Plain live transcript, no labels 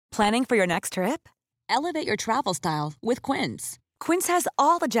Planning for your next trip? Elevate your travel style with Quince. Quince has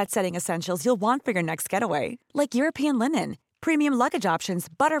all the jet-setting essentials you'll want for your next getaway, like European linen, premium luggage options,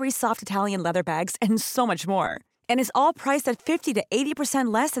 buttery soft Italian leather bags, and so much more. And is all priced at 50 to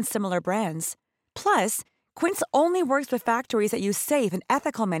 80% less than similar brands. Plus, Quince only works with factories that use safe and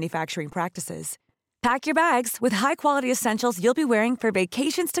ethical manufacturing practices. Pack your bags with high-quality essentials you'll be wearing for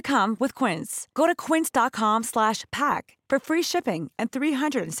vacations to come with Quince. Go to quince.com/pack for free shipping and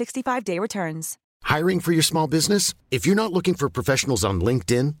 365-day returns. Hiring for your small business? If you're not looking for professionals on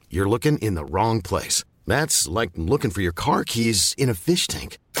LinkedIn, you're looking in the wrong place. That's like looking for your car keys in a fish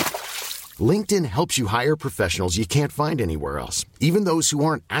tank. LinkedIn helps you hire professionals you can't find anywhere else, even those who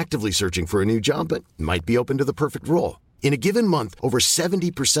aren't actively searching for a new job but might be open to the perfect role. In a given month, over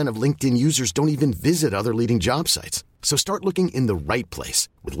 70% of LinkedIn users don't even visit other leading job sites. So start looking in the right place.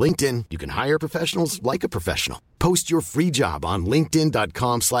 With LinkedIn, you can hire professionals like a professional. Post your free job on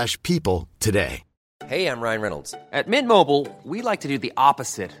linkedin.com/people today. Hey, I'm Ryan Reynolds. At Mint Mobile, we like to do the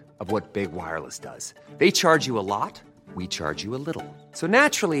opposite of what Big Wireless does. They charge you a lot, we charge you a little. So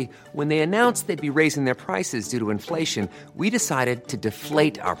naturally, when they announced they'd be raising their prices due to inflation, we decided to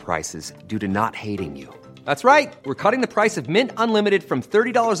deflate our prices due to not hating you. That's right. We're cutting the price of Mint Unlimited from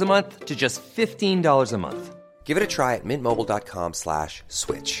 $30 a month to just $15 a month. Give it a try at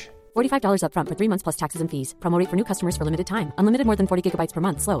mintmobile.com/switch. $45 up front for 3 months plus taxes and fees. Promo rate for new customers for limited time. Unlimited more than 40 gigabytes per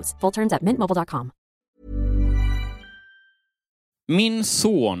month. Slows full terms at mintmobile.com. Min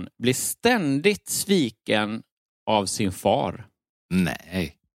son blir ständigt sviken av sin far.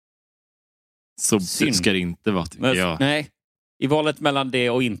 Nej. Så ska det inte vara, tycker jag. Nej. I valet mellan det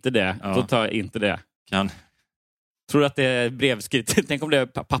och inte det, då tar jag inte det. Tror du att det är brevskrivet? Tänk om det är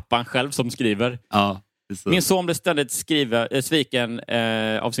pappan själv som skriver. Ja. Min son blir ständigt sviken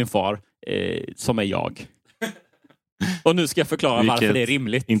av sin far, som är jag. Och nu ska jag förklara varför det är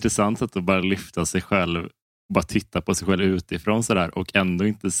rimligt. Intressant att bara lyfta sig själv, bara titta på sig själv utifrån sådär, och ändå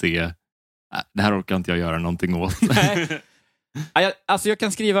inte se, det här orkar inte jag göra någonting åt. Alltså jag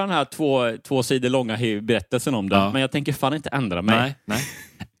kan skriva den här två sidor långa berättelsen om det, men jag tänker fan inte ändra mig. Nej.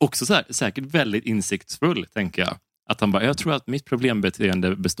 Också så här, säkert väldigt insiktsfull, tänker jag. Att han bara, jag tror att mitt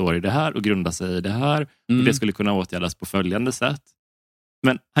problembeteende består i det här och grundar sig i det här. Och det skulle kunna åtgärdas på följande sätt.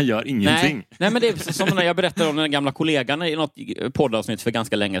 Men han gör ingenting. Nej, men det är som när jag berättade om den gamla kollegan i något poddavsnitt för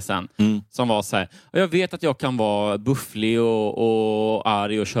ganska länge sedan. Som var så här, jag vet att jag kan vara bufflig och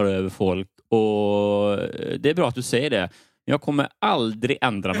arg och köra över folk. Och det är bra att du säger det. Men jag kommer aldrig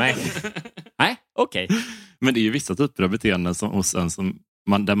ändra mig. Nej, okej. Men det är ju vissa typer av beteenden hos en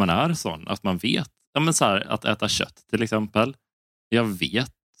där man är sån. Att man vet. Ja, men så här, att äta kött till exempel. Jag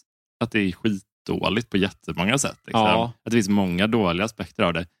vet att det är skitdåligt på jättemånga sätt. Liksom. Ja. Att det finns många dåliga aspekter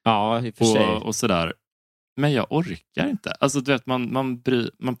av det. Ja, i och för sig. Och sådär. Men jag orkar inte. Alltså du vet, man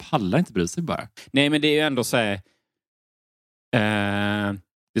pallar inte bry sig bara. Nej, men det är ju ändå så här...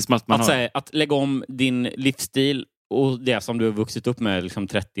 det är som att lägga om din livsstil och det som du har vuxit upp med liksom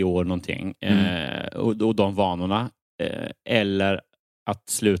 30 år någonting. Och de vanorna. Eller att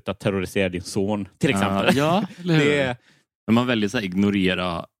sluta terrorisera din son, till exempel. Ja, men man väljer så här,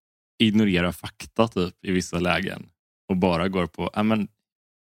 ignorera fakta typ i vissa lägen. Och bara går på,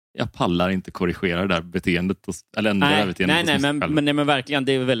 jag pallar inte korrigera det där beteendet. Eller ändra det här beteendet. Nej, men verkligen,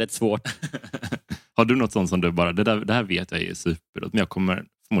 det är väldigt svårt. Har du något sånt som du bara, det här vet jag är superbra, men jag kommer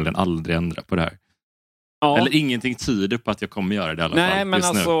förmodligen aldrig ändra på det här. Ja. Eller ingenting tyder på att jag kommer göra det i alla fall. Nej, men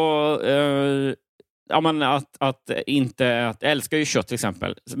alltså... att älskar ju kött till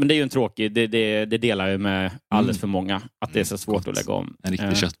exempel. Men det är ju en tråkig, det delar ju med alldeles för många. Att det är så svårt att lägga om. En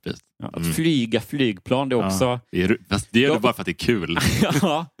riktig köttbit. Att flyga flygplan, det också. Det gör det bara för att det är kul.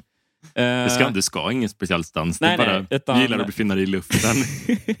 Ja. Du ska ingen speciell stans. Nej, gillar att befinna dig i luften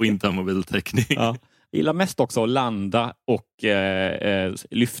och inte ha mobiltäckning. Ja. Jag gillar mest också att landa och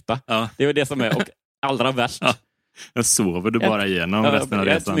lyfta. Ja. Det är ju det som är allra värst. Ja. Jag sover du bara igenom resten av resan.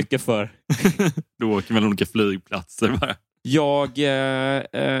 Jag är inte mycket för. Du åker mellan olika flygplatser bara.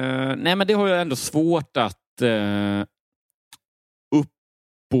 Nej, men det har jag ändå svårt att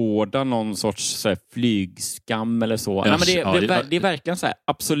uppbåda någon sorts så här, flygskam eller så. Nej, men det är verkligen så här,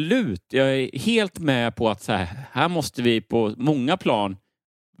 absolut. Jag är helt med på att så här måste vi på många plan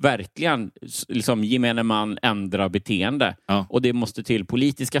verkligen liksom gemene man ändra beteende. Ja. Och det måste till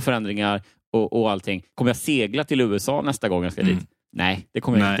politiska förändringar och allting. Kommer jag segla till USA nästa gång jag ska dit? Nej, det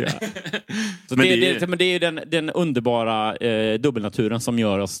kommer jag inte göra. Så men det är ju den underbara dubbelnaturen som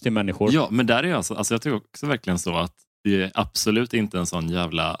gör oss till människor. Ja, men där är alltså jag tycker också verkligen så att det är absolut inte en sån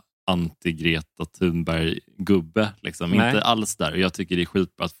jävla anti-Greta Thunberg-gubbe. Liksom. Inte alls där. Och jag tycker det är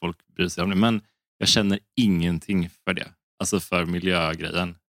skitbra att folk bryr sig om det. Men jag känner ingenting för det. Alltså för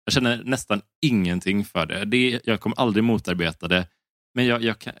miljögrejen. Jag känner nästan ingenting för det. Jag kommer aldrig motarbeta det. Men det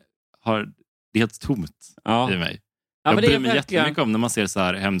är helt tomt i mig. Jag bryr mig jättemycket om när man ser så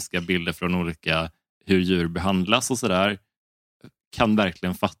här hemska bilder från olika hur djur behandlas och sådär. Kan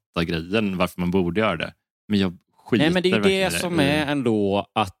verkligen fatta grejen varför man borde göra det. Men jag skiter. Nej, men det är det som är ändå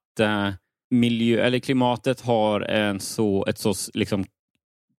att miljö eller klimatet har ett så liksom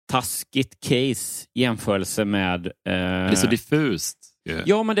taskigt case jämförelse med det är så diffust. Yeah.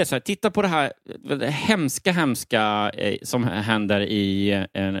 Ja, men det är så här, titta på det här hemska som händer i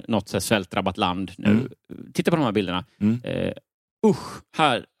något så här svältdrabbat land nu. Titta på de här bilderna.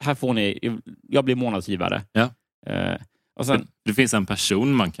 Här får ni, jag blir månadsgivare. Ja. Och sen, det finns en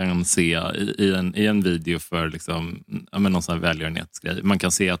person man kan se i en video för liksom, någon sån här välgörenhetsgrej. Man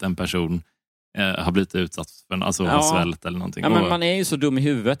kan se att en person har blivit utsatt för svält eller någonting. Ja, men man är ju så dum i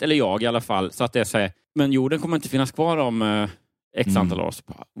huvudet, eller jag i alla fall, så att det säger, men jorden kommer inte finnas kvar om x antal år. Så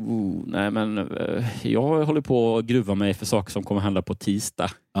bara, nej, men jag håller på att gruva mig för saker som kommer hända på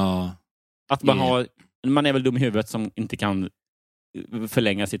tisdag. Ja. Att man är väl dum i huvudet som inte kan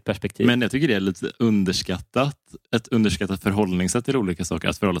förlänga sitt perspektiv. Men jag tycker det är lite underskattat. Ett underskattat förhållningssätt till olika saker.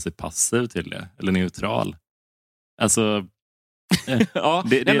 Att förhålla sig passiv till det. Eller neutral. Alltså... ja,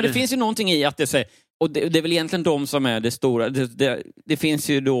 men det finns ju någonting i att det säger... Och det är väl egentligen de som är det stora. Det finns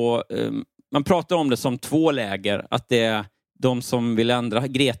ju då... man pratar om det som två läger. Att det är de som vill ändra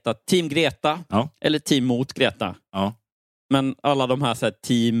Greta. Team Greta. Ja. Eller team mot Greta. Ja. Men alla de här, så här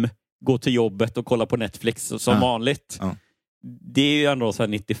team går till jobbet och kollar på Netflix som vanligt. Ja. Det är ju ändå så här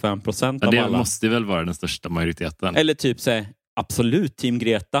 95% av alla. Det måste väl vara den största majoriteten. Eller typ så här, absolut team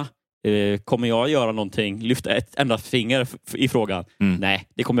Greta. Kommer jag göra någonting? Lyfta ett enda finger i frågan? Nej,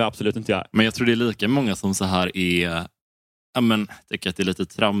 det kommer jag absolut inte göra. Men jag tror det är lika många som så här är... tycker att det är lite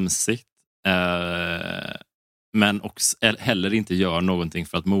tramsigt. Men också heller inte gör någonting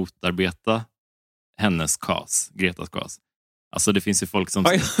för att motarbeta hennes Gretas kas. Alltså det finns ju folk som...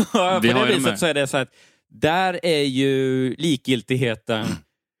 ja, på det viset så är det så att där är ju likgiltigheten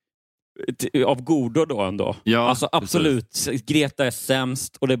av godo då ändå. Ja, alltså absolut, precis. Greta är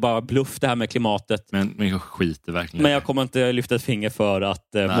sämst och det är bara bluff det här med klimatet. Men jag skiter verkligen. Men jag kommer inte lyfta ett finger för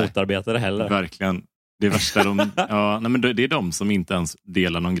att motarbeta det heller. Verkligen. Det är värsta det är de som inte ens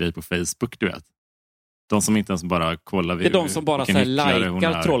delar någon grej på Facebook, du vet. De som inte ens bara kollar... Det är de som bara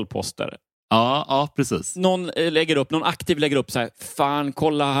likar trollposter. Ja, precis. Någon aktiv lägger upp så här, fan,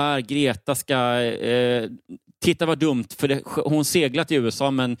 kolla här, Greta ska titta vad dumt, för hon seglat till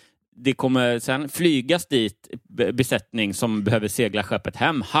USA, men det kommer sen flygas dit besättning som behöver segla skeppet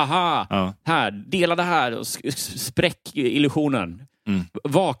hem. Haha! Ja. Här, dela det här och spräck illusionen.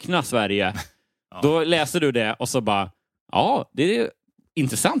 Vakna Sverige. Ja. Då läser du det och så bara, ja, det är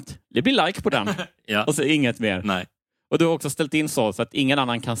intressant. Det blir like på den. Ja. Och så inget mer. Nej. Och du har också ställt in så att ingen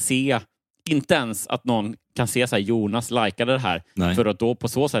annan kan se, inte ens att någon kan se så här, Jonas likade det här. Nej. För att då på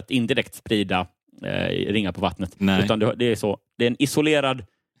så sätt indirekt sprida ringar på vattnet. Nej. Utan det är så. Det är en isolerad,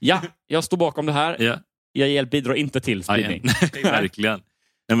 jag står bakom det här. Ja. Jag bidrar inte till spridning. Nej, verkligen.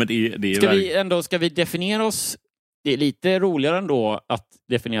 Nej, men det är ska vi definiera oss? Det är lite roligare ändå att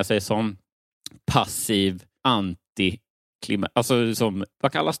definiera sig som passiv anti-klimat. Alltså som,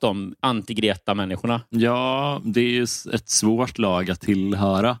 vad kallas de? Anti-Greta-människorna? Ja, det är ju ett svårt lag att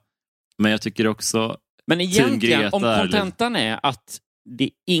tillhöra. Men jag tycker också... Men egentligen, om kontentan är att det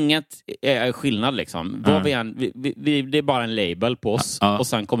inget är skillnad liksom. Det är bara en label på oss. Och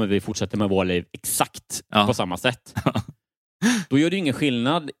sen kommer vi fortsätta med vår liv exakt på samma sätt. Då gör det ingen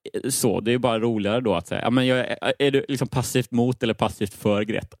skillnad så. Det är bara roligare då att säga, är du liksom passivt mot eller passivt för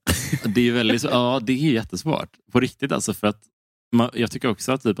Greta? Det är väldigt, det är jättesvårt. På riktigt alltså, för att jag tycker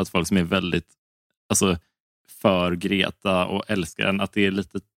också att, typ, att folk som är väldigt för Greta och älskar den, att det är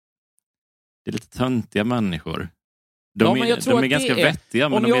lite töntiga människor. De är ganska vettiga,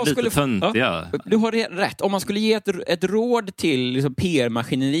 men de är lite töntiga. Ja, du har rätt. Om man skulle ge ett råd till liksom,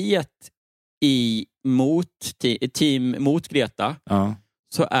 PR-maskineriet team mot Greta,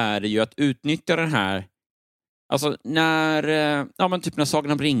 så är det ju att utnyttja den här, alltså när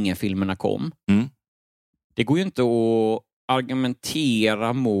Sagan om ringen-filmerna kom, det går ju inte att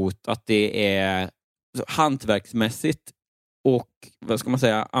argumentera mot att det är hantverksmässigt och vad ska man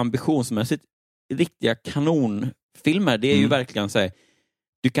säga, ambitionsmässigt riktiga kanonfilmer. Det är ju verkligen så här,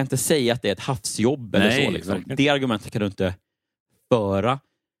 du kan inte säga att det är ett havsjobb eller så liksom. Det argumentet kan du inte föra.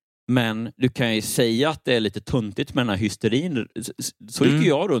 Men du kan ju säga att det är lite tuntigt med den här hysterin. Så gick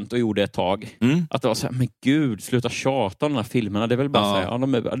jag runt och gjorde ett tag. Att det var så här, men gud, sluta tjata om de här filmerna. Det är väl bara så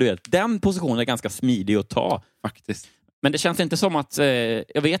här, du vet, den positionen är ganska smidig att ta. Faktiskt. Men det känns inte som att,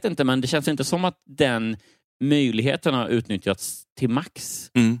 jag vet inte, men det känns inte som att den möjligheterna har utnyttjats till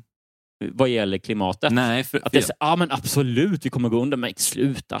max vad gäller klimatet. Nej, att det är men absolut, vi kommer gå under, men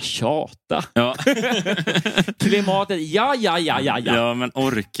sluta tjata. Ja. Klimatet, ja. Ja, men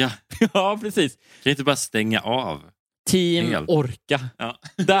orka. Ja, precis. Kan inte bara stänga av? Team Helt. orka. Ja.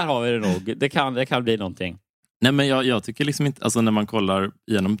 Där har vi det nog. Det kan bli någonting. Nej, men jag tycker liksom inte, alltså när man kollar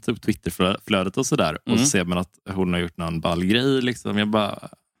igenom typ Twitterflödet och sådär och så ser man att hon har gjort någon ballgrej liksom, jag bara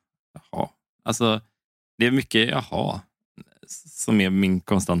jaha. Alltså det är mycket jaha som är min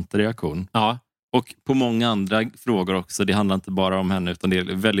konstanta reaktion. Ja. Och på många andra frågor också, det handlar inte bara om henne utan det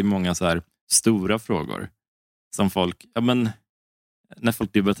är väldigt många så här stora frågor som folk, ja men när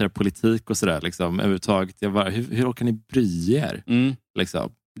folk debatterar politik och sådär liksom, överhuvudtaget, jag bara, hur orkar ni bry er?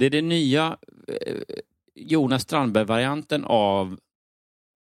 Liksom? Det är det nya Jonas Strandberg-varianten av,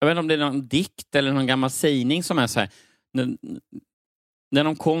 jag vet inte om det är någon dikt eller någon gammal sägning som är så här, när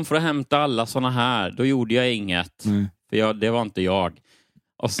de kom för att hämta alla såna här, då gjorde jag inget. För det var inte jag.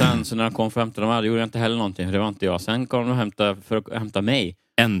 Och sen så när de kom för att hämta de här, då gjorde jag inte heller någonting, för det var inte jag. Sen kom de för att hämta mig.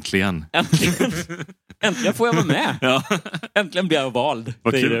 Äntligen får jag vara med. Ja. Äntligen blir jag vald.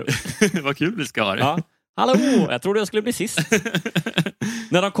 Vad kul. Vad kul vi ska ha det. Ja. Hallå, jag trodde jag skulle bli sist.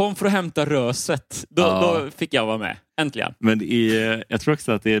 När de kom för att hämta röset, då fick jag vara med. Äntligen. Men jag tror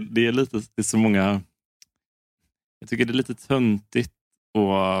också att det är lite, det är så många, jag tycker det är lite töntigt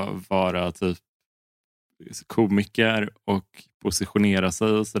att vara typ komiker och positionera sig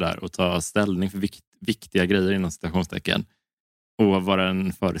och sådär och ta ställning för viktiga grejer inom citationstecken och vara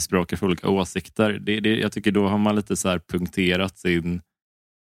en förespråkare för olika åsikter. Jag tycker då har man lite så här punkterat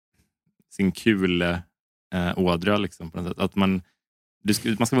sin kul ådra liksom, på något sätt. Att man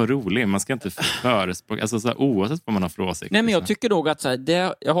ska vara rolig, man ska inte förespråka, alltså så här, oavsett vad man har för åsikter. Nej, men jag tycker nog att så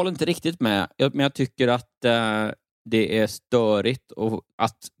här, jag håller inte riktigt med, men jag tycker att det är störigt och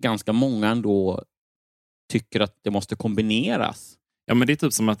att ganska många ändå tycker att det måste kombineras. Ja, men det är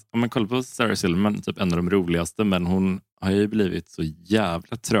typ som att om man kollar på Sarah Silverman, typ en av de roligaste, men hon har ju blivit så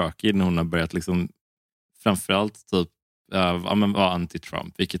jävla trökig när hon har börjat liksom, framförallt typ vara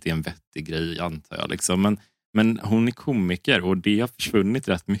anti-Trump, vilket är en vettig grej antar jag liksom. Men hon är komiker och det har försvunnit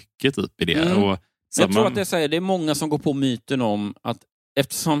rätt mycket typ i det. Och jag tror att det är många som går på myten om att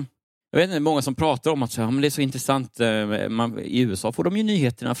eftersom, jag vet inte, många som pratar om att så här, men det är så intressant, i USA får de ju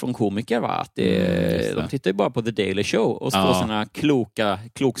nyheterna från komiker, va? Att de tittar ju bara på The Daily Show och får sina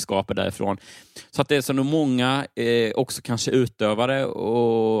klokskaper därifrån. Så att det är så nog många också kanske utövare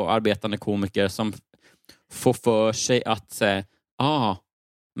och arbetande komiker som får för sig att säga,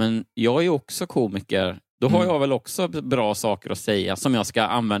 men jag är ju också komiker. Då har jag väl också bra saker att säga som jag ska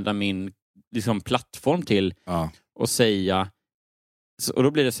använda min liksom, plattform till och säga. Och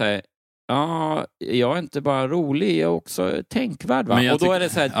då blir det så här, jag är inte bara rolig, jag är också tänkvärd, va? Och då är det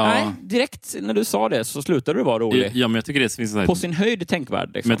så här, nej, direkt när du sa det så slutar du vara rolig. Ja, men jag tycker det finns så här, på sin höjd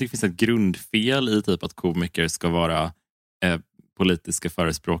tänkvärd. Liksom. Men jag tycker det finns ett grundfel i typ att komiker ska vara politiska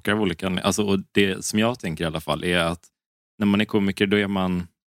förespråkare av olika, alltså, och det som jag tänker i alla fall är att när man är komiker då är man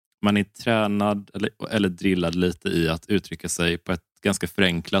är tränad eller drillad lite i att uttrycka sig på ett ganska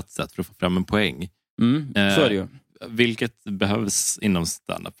förenklat sätt för att få fram en poäng. Så är det ju. Vilket behövs inom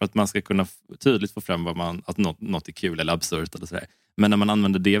stand-up för att man ska kunna tydligt få fram att något är kul eller absurt eller sådär. Men när man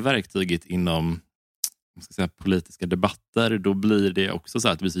använder det verktyget inom politiska debatter, då blir det också så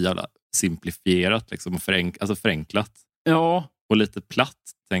att det blir så jävla simplifierat liksom, och förenklat. Ja. Och lite platt,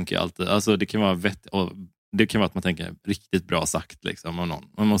 tänker jag alltid. Alltså det kan vara det kan vara att man tänker riktigt bra sagt liksom om någon.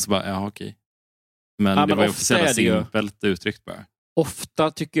 Man måste bara, okej. Men det var ju också så jävla simpelt uttryckt bara.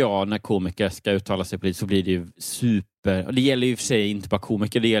 Ofta tycker jag när komiker ska uttala sig politiskt så blir det ju super. Och det gäller ju för sig inte bara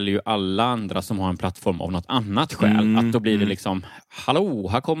komiker, det gäller ju alla andra som har en plattform av något annat skäl. Att då blir det liksom, hallå,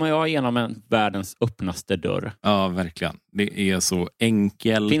 här kommer jag igenom världens öppnaste dörr. Ja, verkligen. Det är så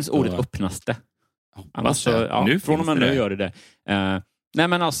enkelt. Finns ordet öppnaste? Alltså, nu från och med nu gör det. Nej,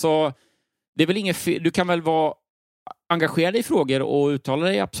 men alltså, det är väl inget du kan väl vara engagerad i frågor och uttala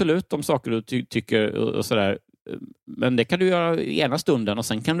dig absolut om saker du tycker och sådär. Men det kan du göra i ena stunden och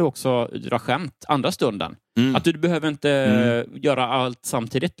sen kan du också dra skämt andra stunden. Att du behöver inte göra allt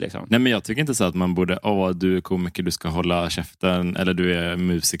samtidigt liksom. Nej, men jag tycker inte så att man borde, du är komiker, du ska hålla käften, eller du är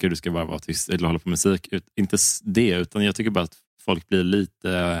musiker, du ska bara vara tyst eller hålla på musik. Inte det, utan jag tycker bara att folk blir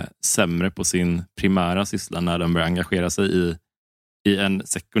lite sämre på sin primära syssla när de börjar engagera sig i en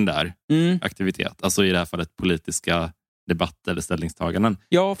sekundär aktivitet. Alltså i det här fallet politiska debatt eller ställningstaganden.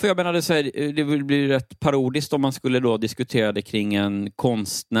 Ja, för jag menar det blir rätt parodiskt om man skulle då diskutera det kring en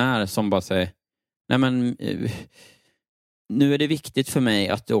konstnär som bara säger nu är det viktigt för mig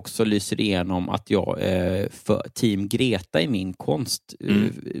att det också lyser igenom att jag är för team Greta i min konst.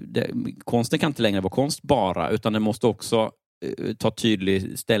 Konsten kan inte längre vara konst bara, utan den måste också ta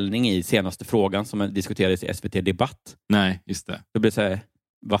tydlig ställning i senaste frågan som diskuterades i SVT Debatt. Nej, just det. Det blir så här,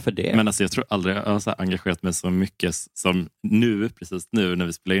 varför det? Men alltså, jag tror aldrig jag har så engagerat mig så mycket som nu, precis nu när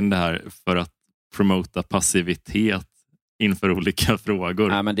vi spelar in det här, för att promota passivitet inför olika frågor.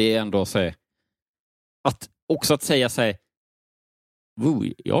 Nej, men det är ändå så att säga sig,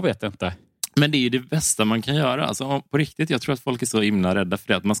 jag vet inte. Men det är ju det bästa man kan göra. Alltså, på riktigt, jag tror att folk är så himla rädda för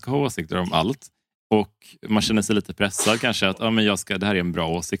det, att man ska ha åsikter om allt. Och man känner sig lite pressad kanske att men det här är en bra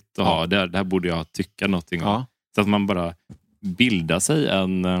åsikt att ha. Det här borde jag tycka någonting om. Så att man bara bildar sig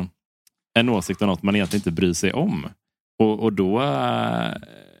en åsikt om något man egentligen inte bryr sig om. Och då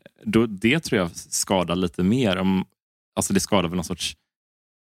det tror jag skadar lite mer. Alltså det skadar väl någon sorts...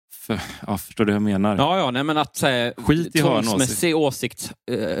 förstår du vad jag menar? Ja, nej, men att säga tvångsmässig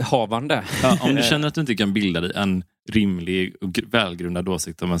åsiktshavande. Ja, om du känner att du inte kan bilda dig en rimlig och välgrundad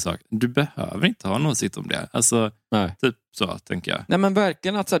åsikt om en sak, du behöver inte ha en åsikt om det. Alltså, typ så tänker jag. Nej, men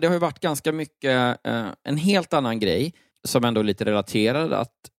verkligen, alltså, det har ju varit ganska mycket en helt annan grej som ändå är lite relaterad,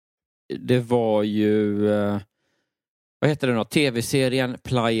 att det var ju vad heter det nu? TV-serien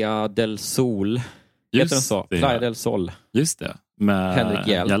Playa del Sol. Heter den så? Playa del Sol. Just det. Med Henrik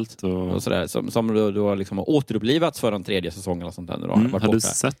Hjelt och sådär, som då liksom har återupplivats för en 3:e säsong eller sånt där. Har du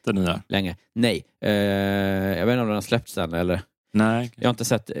sett den nya? Länge. Nej. Jag vet inte om den har släppts än eller... Nej. Jag har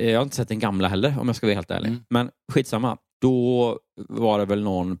inte sett den gamla heller, om jag ska vara helt ärlig. Men skitsamma. Då var det väl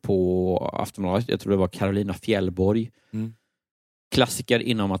någon på Aftonbladet, jag tror det var Carolina Fjällborg. Klassiker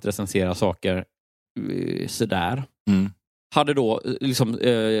inom att recensera saker sådär. Hade då liksom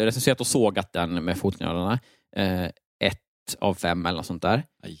recenserat och sågat den med fotnölarna. 1 av 5 eller något sånt där.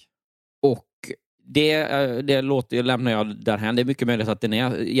 Aj. Och det lämnar jag därhän. Det är mycket möjligt att den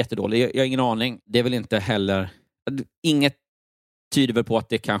är jättedålig. Jag har ingen aning. Det är väl inte heller... Inget tyder väl på att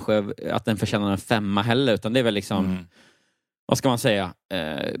det kanske att den förtjänar en 5 heller, utan det är väl liksom vad ska man säga?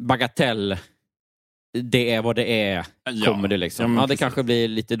 Bagatell. Det är vad det är. Kommer det liksom. Ja, det kanske blir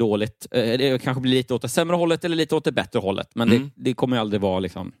lite dåligt. Det kanske blir lite åt det sämre hållet eller lite åt det bättre hållet. Men det kommer ju aldrig vara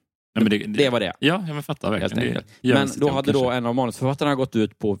liksom... Nej, men det var det. Ja, jag fattar verkligen. Men då hade då en av manusförfattarna gått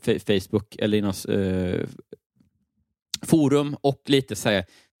ut på Facebook eller i något forum och lite så här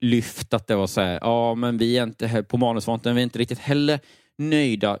lyft att det var så här, men vi är inte här på manusfronten, vi är inte riktigt heller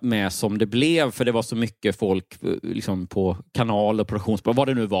nöjda med som det blev, för det var så mycket folk liksom på kanal och produktionsbolag, vad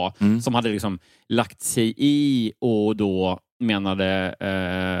det nu var, som hade liksom lagt sig i, och då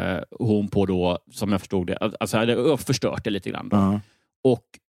menade hon på då, som jag förstod det, alltså hade förstört det lite grann då. Och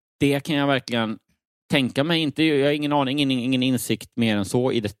det kan jag verkligen tänka mig. Jag har ingen aning, ingen insikt mer än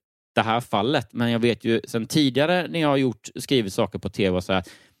så i det här fallet. Men jag vet ju sen tidigare när jag har skrivit saker på tv och, så här,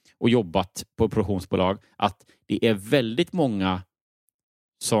 och jobbat på produktionsbolag, att det är väldigt många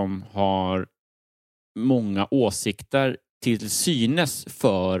som har många åsikter till synes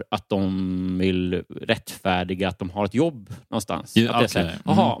för att de vill rättfärdiga att de har ett jobb någonstans. Ja, att det är så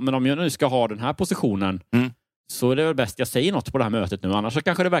här, men om jag nu ska ha den här positionen så är det väl bäst jag säger något på det här mötet nu. Annars så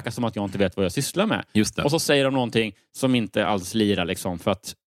kanske det verkar som att jag inte vet vad jag sysslar med. Just det. Och så säger de någonting som inte alls lirar liksom. För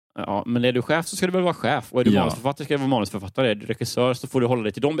att, men är du chef så ska du väl vara chef. Och är du manusförfattare ska du vara manusförfattare. Är du regissör så får du hålla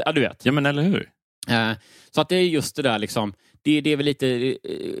dig till dem. Ja, du vet. Ja, men eller hur? Så att det är just det där liksom. Det är väl lite...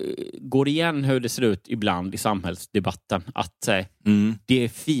 går igen hur det ser ut ibland i samhällsdebatten. Att det är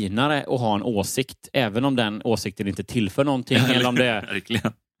finare att ha en åsikt. Även om den åsikten inte tillför någonting. eller om det är...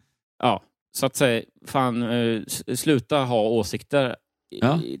 Verkligen. Ja. Så att säga, sluta ha åsikter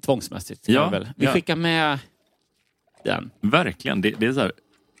tvångsmässigt. Vi skickar med den. Verkligen. Det är så här,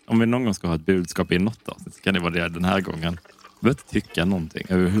 om vi någon gång ska ha ett budskap i något då, så kan det vara det den här gången. Vi behöver inte tycka någonting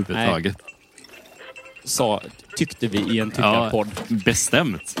överhuvudtaget. Tyckte vi i en tyckarpodd. Ja,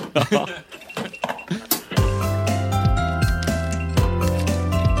 bestämt.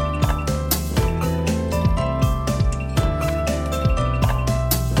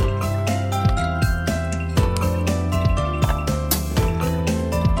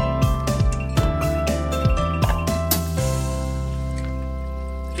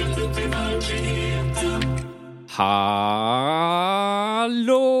 Hallå!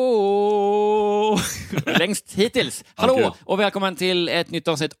 Längst hittills. Hallå och välkommen till ett nytt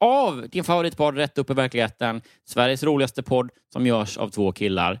avsnitt av din favoritpodd Rätt upp i verkligheten. Sveriges roligaste podd som görs av 2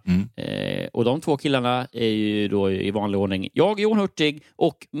 killar. Och de 2 killarna är ju då i vanlig ordning jag, Jon Hurtig,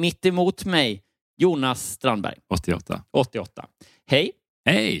 och mitt emot mig Jonas Strandberg. 88. Hej.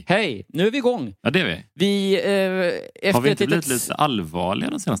 Hej, nu är vi igång. Ja, det är vi. Efter har vi inte blivit lite allvarliga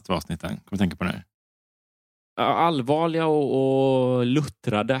de senaste avsnitten? Kommer jag tänka på det här? allvarliga och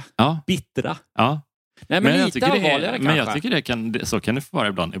luttrade. Bittra. Ja. Nej, men lite allvarligare kanske. Men jag tycker så kan det få vara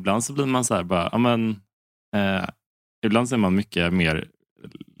ibland. Ibland så blir man så här bara, ibland så är man mycket mer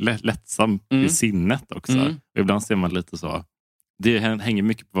lättsam i sinnet också. Ibland ser man lite så. Det hänger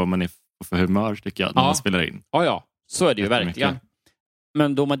mycket på vad man är för humör, tycker jag, när man spelar in. Ja, så är det ju verkligen.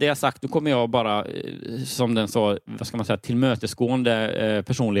 Men då med det sagt, då kommer jag bara som den så, vad ska man säga, tillmötesgående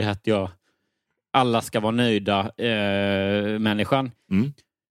personlighet jag. Alla ska vara nöjda människan.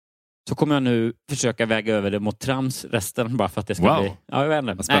 Så kommer jag nu försöka väga över det mot trams resten bara för att det ska bli... Ja, jag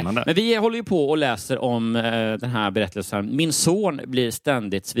vet inte. Spännande. Nej, men vi håller ju på och läser om den här berättelsen. Min son blir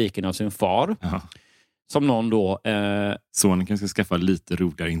ständigt sviken av sin far. Jaha. Som någon då... Sonen kanske ska skaffa lite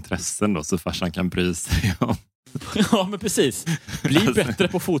roligare intressen då, så farsan kan bry sig om. Ja, men precis. Bli bättre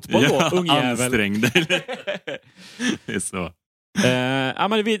på fotboll då, ungjävel. Ansträng dig. Det är så.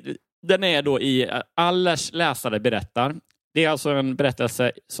 Den är då i Allers läsare berättar. Det är alltså en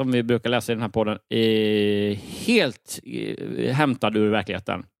berättelse som vi brukar läsa i den här podden. Helt hämtad ur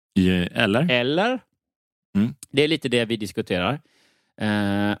verkligheten. Eller? Det är lite det vi diskuterar.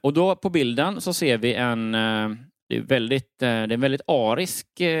 Och då på bilden så ser vi en väldigt arisk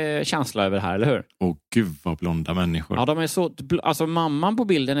känsla över det här, eller hur? Åh gud, vad blonda människor. Ja, de är så, alltså mamman på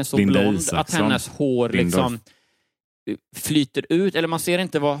bilden är så Linda blond Isaksson. att hennes hår liksom flyter ut, eller man ser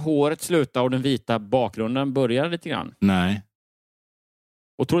inte var håret slutar och den vita bakgrunden börjar lite grann. Nej.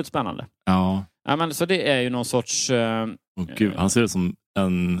 Otroligt spännande. Ja. Ja, men så det är ju någon sorts... Gud, han ser ut som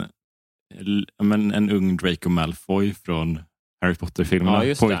en ung Draco Malfoy från Harry Potter-filmerna.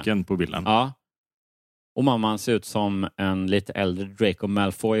 Ja, pojken på bilden. Ja. Och mamman ser ut som en lite äldre Draco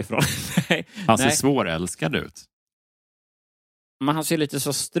Malfoy från... Han ser svårälskad ut. Men han ser lite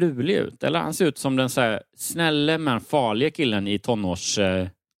så strulig ut. Eller han ser ut som den så här snälla men farliga killen i tonårs...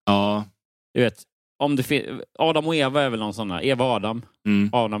 Ja. Du vet, om det Adam och Eva är väl någon sån där. Eva och Adam.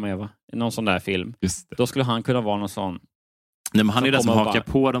 Adam och Eva. Någon sån där film. Just det. Då skulle han kunna vara någon sån... Nej, men han är den som hakar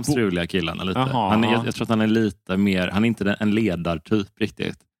på de struliga killarna lite. Jag tror att han är lite mer... Han är inte en ledartyp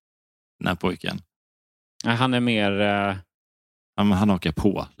riktigt. Den här pojken. Nej, han är mer... Ja, men han hakar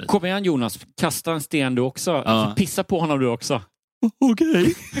på lite. Kom igen Jonas, kasta en sten du också. Ja. Pissa på honom du också.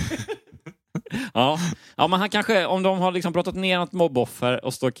 Okej. Ja, men han kanske, om de har liksom brottat ner något mobboffer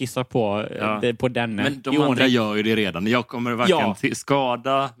och står och kissar på denne. Men de andra gör ju det redan. Jag kommer varken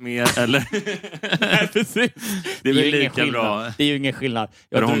skada mer eller... Nej, precis. Det är väl lika bra. Det är ju ingen skillnad.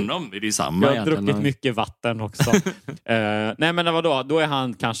 För honom är det ju samma. Jag har druckit mycket vatten också. Nej, men vadå? Då är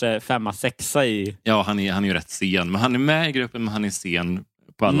han kanske 5-6 i... Ja, han är ju rätt sen. Men han är med i gruppen, men han är sen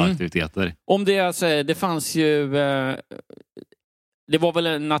på alla aktiviteter. Om det alltså, det fanns ju... Det var väl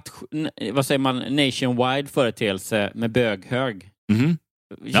en nationwide företeelse med böghög.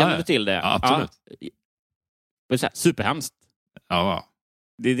 Känner du till det? Ja, absolut. Ja. Superhemskt. Ja,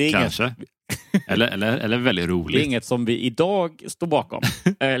 det är kanske. eller väldigt roligt. Det är inget som vi idag står bakom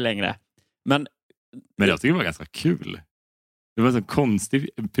längre. Men jag tycker det var ganska kul. Det var en sån konstig,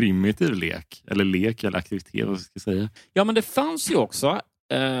 primitiv lek. Eller aktivitet, vad ska jag säga. Ja, men det fanns ju också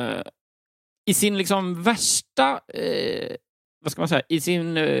i sin liksom värsta... vad ska man säga? I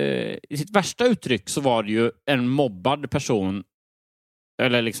sitt värsta uttryck så var det ju en mobbad person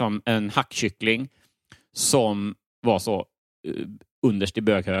eller liksom en hackkyckling som var så underst i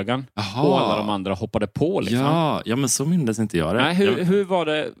böghögen. Aha. Och alla de andra hoppade på liksom. Ja, men så minns inte jag det. Nej, hur var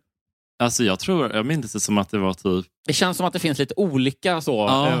det? Alltså jag minns det som att det var typ... Det känns som att det finns lite olika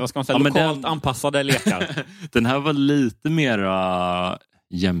vad ska man säga, lokalt anpassade lekar. Den här var lite mer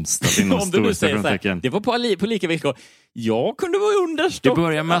jämställd inom storstadsfrontecken. Det var på lika villkor. Jag kunde vara underst. Det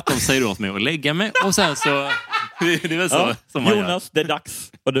börjar med att de säger åt mig att lägga mig och sen så... Det är väl så som man Jonas, det är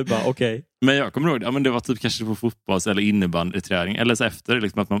dags. Och du bara, okej. Men jag kommer ihåg, men det var typ kanske på fotbolls- eller innebandyträning. Eller så efter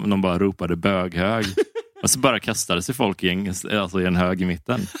liksom, att någon bara ropade böghög. Och så bara kastade sig folk i en hög i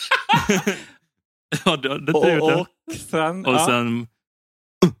mitten. Och sen...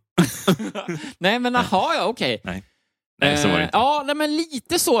 Nej, men okej. Nej, så var det inte. Ja, men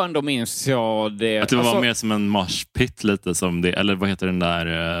lite så ändå minns jag det. Att det var mer som en moshpit lite som det, eller vad heter den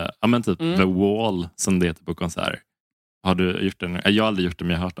där, The Wall som det heter på konserter. Har du gjort den? Jag har aldrig gjort det,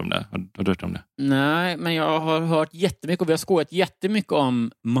 men jag har hört om det. Har du hört om det? Nej, men jag har hört jättemycket och vi har skojat jättemycket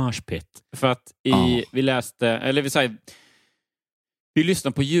om moshpit. För att vi läste, eller vi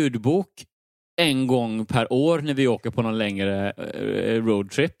lyssnar på ljudbok en gång per år när vi åker på någon längre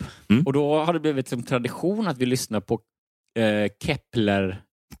roadtrip. Och då har det blivit som tradition att vi lyssnar på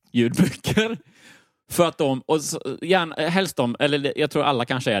Kepler-ljudböcker. För att helst eller jag tror alla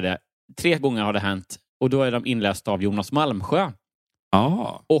kanske är det. 3 gånger har det hänt. Och då är de inlästa av Jonas Malmsjö.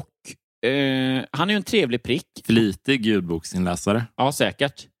 Ah. Och Han är ju en trevlig prick. Flitig ljudboksinläsare. Ja,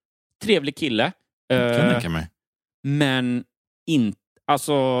 säkert. Trevlig kille. Kan jag mig. Men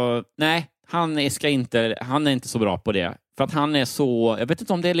nej, han är inte så bra på det. För att han är så, jag vet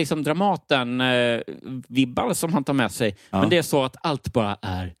inte om det är liksom Dramaten-vibbar som han tar med sig. Ja. Men det är så att allt bara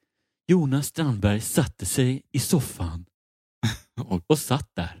är Jonas Strandberg satte sig i soffan och satt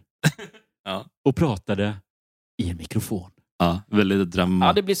där. Ja. Och pratade i en mikrofon. Ja, väldigt dramatiskt.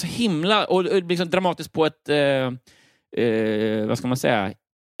 Ja, det blir så himla, och det blir så dramatiskt på ett vad ska man säga,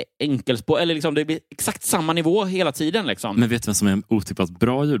 enkelspår, eller liksom det blir exakt samma nivå hela tiden liksom. Men vet du vem som är en otippat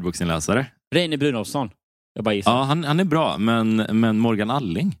bra ljudboksinläsare? Reine Brynolfsson. Jag bara gissar. Ja, han är bra, men Morgan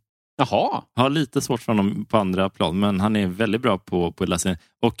Alling. Jaha. Har lite svårt för honom på andra plan, men han är väldigt bra på att läsa in.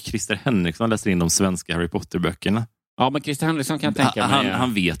 Och Christer Henriksson läser in de svenska Harry Potter-böckerna. Ja, men Christer Henriksson kan jag tänka mig.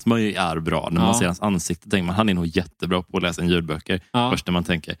 Han vet man ju är bra. När man ser hans ansikte tänker man han är nog jättebra på att läsa in ljudböcker. Först när man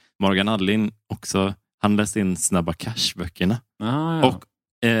tänker. Morgan Alling också, han läste in Snabba Cash-böckerna. Och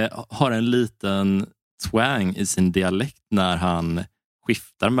har en liten twang i sin dialekt när han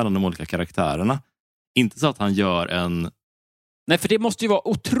skiftar mellan de olika karaktärerna. Inte så att han gör en... Nej, för det måste ju vara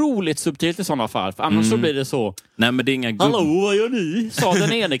otroligt subtilt i sådana fall. För annars så blir det så... Nej, men det är inga... Hallå, vad gör ni? Sa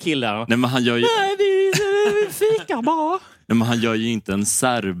den ene killen. Nej, men han gör ju... Nej, vi fikar bara. Nej, men han gör ju inte en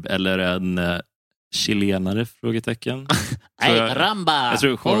serb eller en chilenare, frågetecken. Nej, ramba!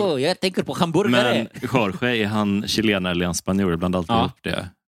 Jag tänker på hamburgare. Men Jorge, är han chilenare eller en spanjor? Ibland alltid upp det.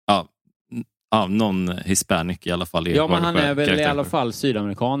 Ja, någon hispanic i alla fall. Ja, men han är väl i alla fall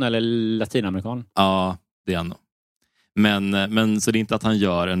sydamerikan eller latinamerikan. Ja, det är han nog. Men så det är inte att han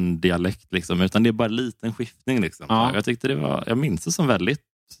gör en dialekt liksom, utan det är bara en liten skiftning liksom. Ja. Jag minns det som väldigt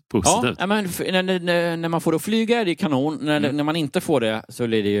positivt. Ja, men när man får det att flyga är det kanon. När man inte får det så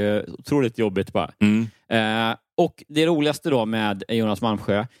blir det ju otroligt jobbigt bara. Och det roligaste då med Jonas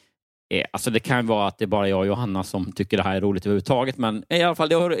Malmsjö alltså det kan vara att det är bara jag och Johanna som tycker det här är roligt överhuvudtaget, men i alla fall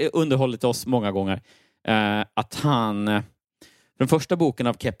det har underhållit oss många gånger. Att den första boken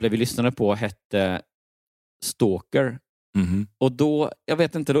av Kepler vi lyssnade på hette Stalker. Och då, jag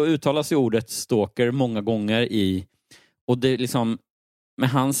vet inte, då uttalas ju ordet stalker många gånger och det liksom med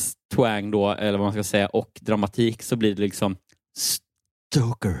hans twang då, eller vad man ska säga, och dramatik så blir det liksom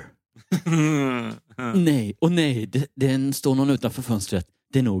stalker. Nej, den står någon utanför fönstret.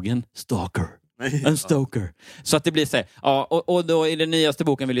 Det är nog en stalker. En stalker. Så att det blir så här, ja, och då i den nyaste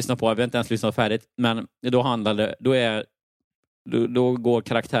boken vi lyssnar på, jag har inte ens lyssnat färdigt, men då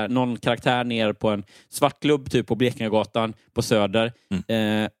går någon karaktär ner på en svartklubb typ på Blekingegatan på Söder.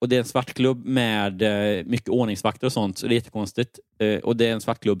 Och det är en svartklubb med mycket ordningsvakter och sånt, så det är jättekonstigt. Och det är en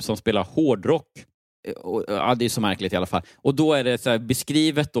svartklubb som spelar hårdrock. Ja, det är så märkligt i alla fall. Och då är det så här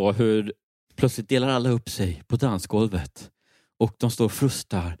beskrivet då hur plötsligt delar alla upp sig på dansgolvet. Och de står och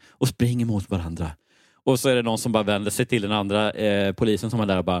frustar och springer mot varandra. Och så är det någon som bara vänder sig till den andra polisen som är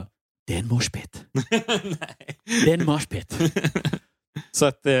där och bara, det är en morspit. Det är en morspit. Så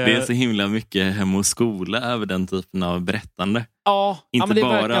att, det är så himla mycket hem och skola över den typen av berättande. Ja, inte men det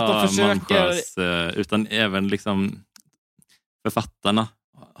bara att de försöker... Malmsjös, utan även liksom författarna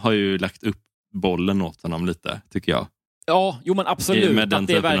har ju lagt upp bollen åt honom lite, tycker jag. Ja, jo men absolut. Med den att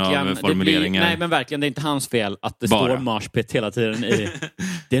det är verkligen, av formuleringar. Nej, men verkligen, det är inte hans fel att det bara står morspit hela tiden i...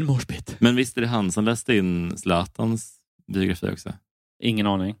 Det är en morspit. Men visst är det han som läste in Zlatans biografi också? Ingen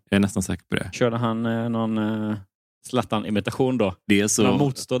aning. Jag är nästan säker på det. Körde han någon Zlatan-imitation då? Det är så,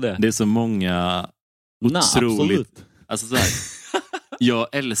 motstod det. Det är så många otroligt... Alltså så här, jag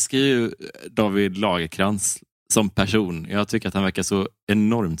älskar ju David Lagercrantz som person. Jag tycker att han verkar så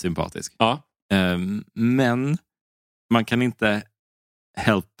enormt sympatisk. Ja. Men man kan inte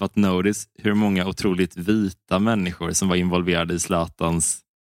help but notice hur många otroligt vita människor som var involverade i Zlatans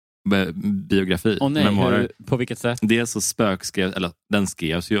biografi. Nej, på vilket sätt? Det är så spökskrev, eller den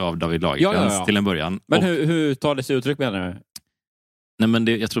skrevs ju av David Lagercrantz till en början. Men hur tar det sig uttryck menar du? Nej,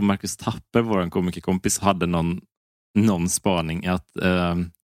 men jag tror Marcus Tapper, vår komikerkompis, hade någon spaning att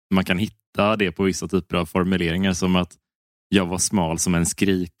man kan hitta det på vissa typer av formuleringar, som att jag var smal som en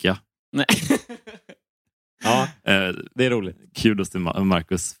skrika. Nej. Ja, det är roligt. Kudos till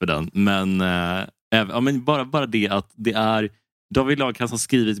Marcus för den. Men bara det att det är David Lagercrantz som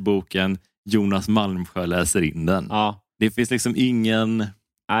skrivit boken, Jonas Malmsjö läser in den. Ja. Det finns liksom inget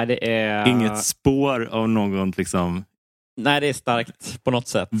spår av någon liksom... Nej, det är starkt på något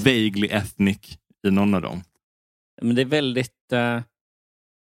sätt. Vaguely ethnic i någon av dem. Men det är väldigt... nu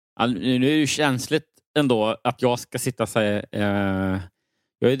är det ju känsligt ändå att jag ska sitta och säga...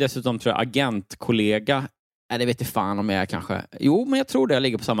 jag är dessutom, tror jag, agentkollega. Nej, det vet jag fan om jag är kanske. Jo, men jag tror det. Jag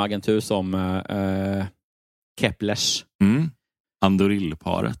ligger på samma agentur som Keplers.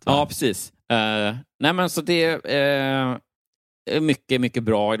 Andorillparet. Ja, precis. Nej, men så det är mycket, mycket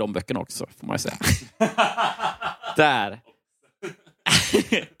bra i de böckerna också, får man ju säga. Där.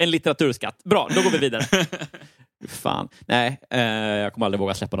 En litteraturskatt. Bra, då går vi vidare. Fan. Nej, jag kommer aldrig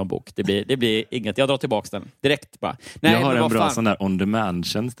våga släppa någon bok. Det blir inget. Jag drar tillbaka den direkt bara. Nej, jag har en bra sån där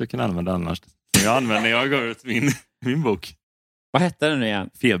on-demand-tjänst du kan använda annars. Som jag använder när jag går ut min bok. Vad hette den nu igen?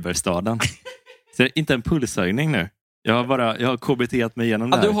 Feberstaden. Så det är inte en pulshöjning nu. Jag har KBT-at mig igenom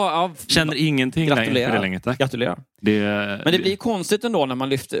det här. Känner ingenting längre. Tack. Gratulerar. Men det blir konstigt ändå när man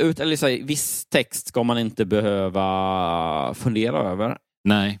lyfter ut, eller så här, viss text ska man inte behöva fundera över.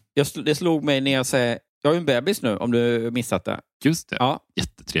 Nej. Det slog mig när jag säger, jag har ju en bebis nu, om du missat det. Just det. Ja.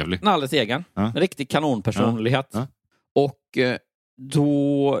 Jättetrevlig. En alldeles egen. Ja. En riktig kanonpersonlighet. Ja. Och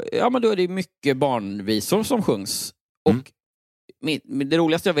då är det mycket barnvisor som sjungs. Och det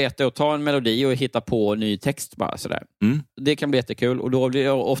roligaste jag vet är att ta en melodi och hitta på ny text bara sådär. Det kan bli jättekul och då blir det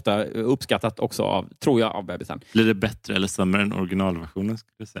ofta uppskattat också av bebisen. Blir det bättre eller sämre än originalversionen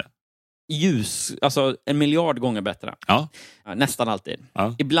skulle du säga? Alltså 1 miljard gånger bättre. Ja. Nästan alltid.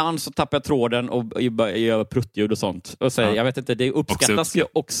 Ja. Ibland så tappar jag tråden och gör pruttljud och sånt. Och så, jag vet inte, det uppskattas ju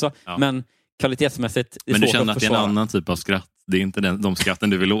också. Ja. Men kvalitetsmässigt är men svårt du känner att det är en annan typ av skratt? Det är inte de skratten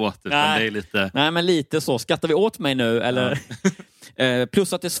du vill åt. Utan det är lite... Nej, men lite så. Skrattar vi åt mig nu? Eller...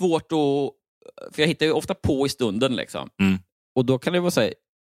 plus att det är svårt att... För jag hittar ju ofta på i stunden. Liksom. Och då kan det vara så här,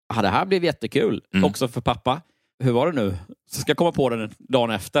 det här blev jättekul. Också för pappa. Hur var det nu? Så ska jag komma på den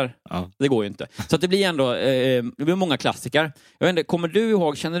dagen efter. Ja. Det går ju inte. Så att det blir ändå... det blir många klassiker. Jag vet inte, kommer du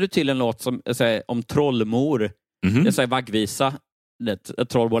ihåg, känner du till en låt som om trollmor? Jag säger vaggvisa. Ett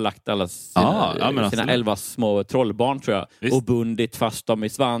trollbo har lagt alla sina 11 små trollbarn, tror jag. Visst. Och bundit fast dem i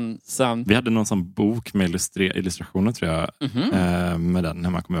svansen. Vi hade någon sån bok med illustrationer, tror jag. Med den, när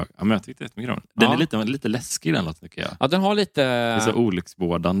man kommer ihåg. Ja, men jag tyckte jättemycket om den. Den är lite läskig, den låten, tycker jag. Ja, den har lite... Det är så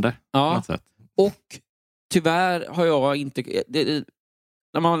olycksbådande. Ja, på något sätt. Och tyvärr har jag inte...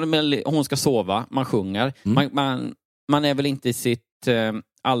 när hon ska sova, man sjunger. Man är väl inte i sitt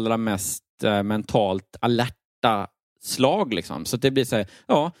allra mest mentalt alerta slag liksom. Så det blir så här,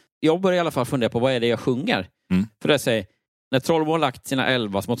 jag börjar i alla fall fundera på vad är det jag sjunger. För det säger, när trollbarn har lagt sina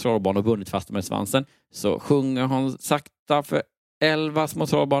 11 små trollbarn och bundit fast dem med svansen, så sjunger hon sakta för 11 små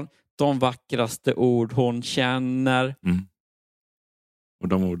trollbarn de vackraste ord hon känner. Och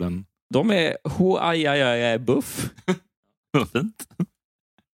de orden? De är ho-aj-aj-aj buff. Vad fint.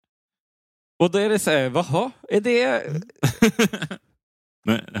 Och då är det så här, vaha, är det...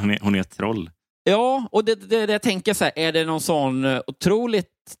 Men hon är ett troll. Ja, och det jag tänker så här, är det någon sån otroligt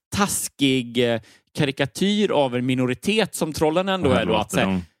taskig karikatyr av en minoritet som trollen ändå är då, att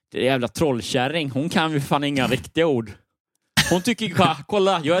säga, det är jävla trollkärring, hon kan ju fan inga riktiga ord. Hon tycker,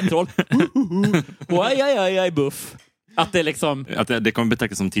 kolla, jag är troll. Aj, buff. Att det liksom... Att det kommer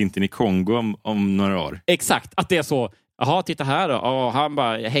betraktas som Tintin i Kongo om några år. Exakt, att det är så. Jaha, titta här då. Han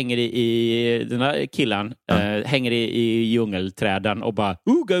bara hänger i den här killen hänger i djungelträden och bara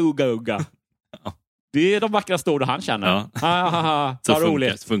ugga. Det är de vackraste ord han känner. Ja.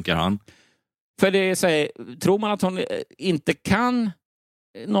 Så funkar han. För det säger, tror man att hon inte kan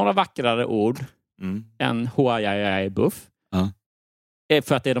några vackrare ord än hoajajaj buff.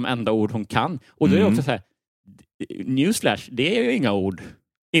 För att det är de enda ord hon kan. Och då är det också så här, newsflash, det är ju inga ord.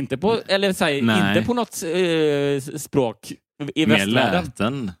 Inte på, eller så här, inte på något språk i västvärlden. Mer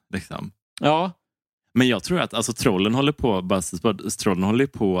läten, liksom. Ja. Men jag tror att trollen håller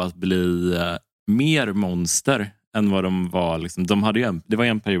på att bli mer monster än vad de var. Liksom. Det var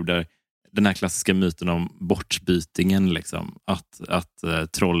en period där den här klassiska myten om bortbytingen, liksom, att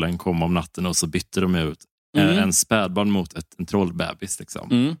trollen kom om natten och så bytte de ut en spädbarn mot en trollbebis.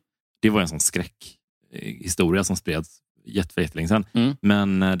 Liksom. Det var en sån skräckhistoria som spreds jättelänge sedan.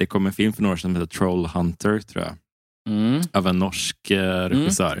 Men det kom en film för några år sedan som heter Troll Hunter, tror jag. Av en norsk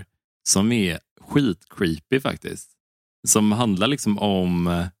regissör som är skitcreepy faktiskt. Som handlar liksom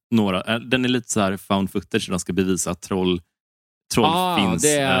om den är lite så här found footage, de ska bevisa att troll finns.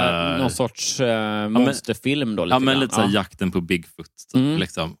 Det är någon sorts monsterfilm då. Men lite så här jakten på Bigfoot.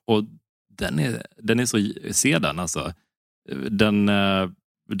 Liksom. Och den är så, se den alltså. De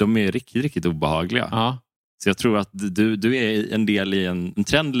är riktigt, riktigt obehagliga. Ja. Så jag tror att du är en del i en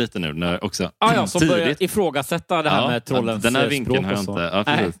trend lite nu. När också som börjar ifrågasätta det här med trollens den här vinkeln har jag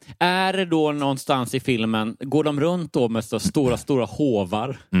inte. Är det då någonstans i filmen, går de runt då med så stora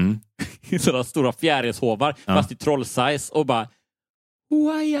hovar? Sådana stora fjärilshovar, fast i trollsize och bara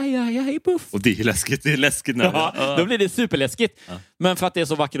buff. Och det är läskigt. Då blir det superläskigt. Men för att det är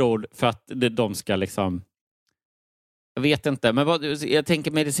så vackra ord, för att de ska liksom Jag vet inte, men jag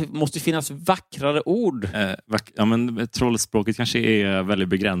tänker mig det måste finnas vackrare ord. Ja, men trollspråket kanske är väldigt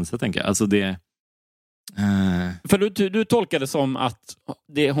begränsat, tänker jag. Alltså det... För du tolkar det som att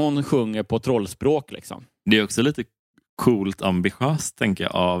hon sjunger på trollspråk liksom. Det är också lite coolt ambitiöst, tänker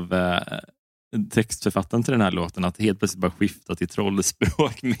jag, av textförfattaren till den här låten, att helt plötsligt bara skifta till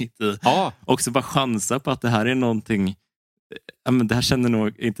trollspråk mitt i. Ja. Och så bara chansa på att det här är någonting... Ja, men det här känner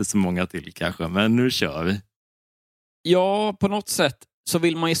nog inte så många till kanske, men nu kör vi. Ja, på något sätt så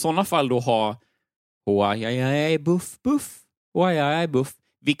vill man i sådana fall då ha buff, buff, buff,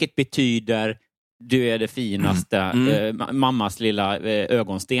 vilket betyder du är det finaste, mammas lilla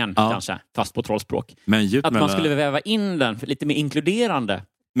ögonsten kanske, fast på trollspråk. Men att man skulle väva in den lite mer inkluderande.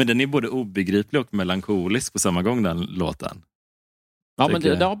 Men den är både obegriplig och melankolisk på samma gång, den låten. Ja,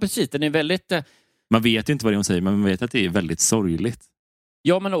 men precis. Den är väldigt... Man vet ju inte vad hon säger, men man vet att det är väldigt sorgligt.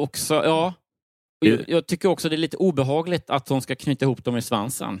 Ja, men också, jag tycker också det är lite obehagligt att hon ska knyta ihop dem i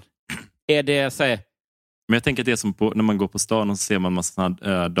svansen. Är det så här... Men jag tänker att det är som när man går på stan och så ser man massa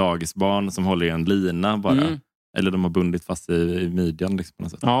dagisbarn som håller i en lina bara. Eller de har bundit fast i midjan liksom, på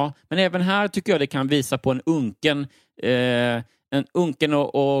något sätt. Ja, men även här tycker jag det kan visa på en unken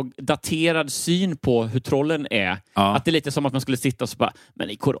och daterad syn på hur trollen är. Ja. Att det är lite som att man skulle sitta och så bara, men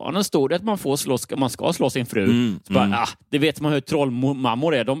i Koranen står det att man ska slå sin fru. Det vet man hur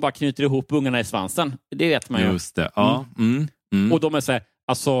trollmammor är. De bara knyter ihop ungarna i svansen. Det vet man ju. Just det, ja. Och de är så här,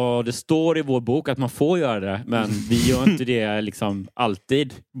 alltså det står i vår bok att man får göra det, men vi gör inte det liksom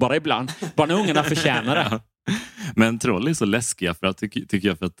alltid. Bara ibland. Bara när ungarna förtjänar det. Men troll är så läskiga tycker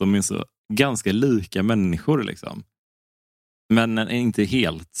jag, för att de är så ganska lika människor liksom. Men är inte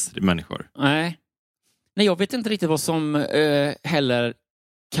helt människor. Nej, jag vet inte riktigt vad som heller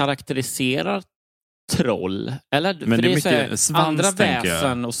karaktäriserar troll. Eller, men för det är mycket svans, andra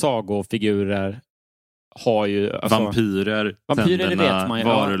väsen och sagofigurer har ju... Alltså, vampyrer, det vet man ju.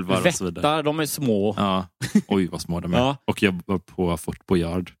 Varulvar och så vidare. Vättar, de är små. Ja. Oj, vad små de är. Ja. Och jag var på Fort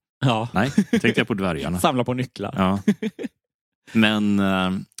Boyard. Ja. Nej, tänkte jag på dvärgarna. Samla på nycklar. Ja. Men...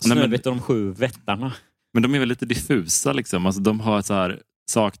 Snövit och de 7 vättarna. Men de är väl lite diffusa liksom. Alltså, de har så här,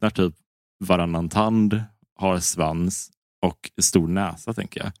 saknar typ varannan tand, har svans och stor näsa,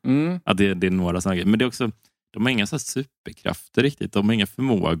 tänker jag. Att det är några sådana grejer. Men det är också, de har inga så här superkrafter riktigt. De har inga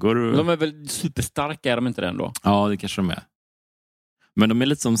förmågor. De är väl superstarka, är de inte det ändå? Ja, det kanske de är. Men de är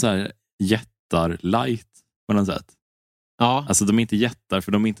lite som så här jättar light på något sätt. Ja. Alltså de är inte jättar,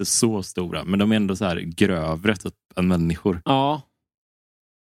 för de är inte så stora. Men de är ändå så här grövre typ, än människor. Ja.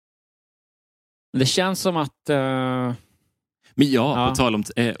 Det känns som att... Men på tal om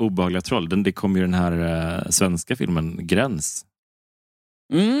obehagliga troll. Det kom ju den här svenska filmen Gräns.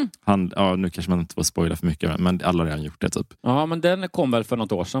 Nu kanske man inte får spoila för mycket, men alla har redan gjort det typ. Ja, men den kom väl för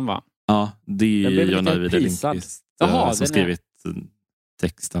något år sedan, va? Ja, det är John Ajvide Lindqvist som skrivit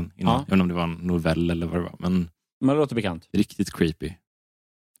texten innan. Jag vet inte om det var en novell eller vad det var. Men det låter bekant. Riktigt creepy.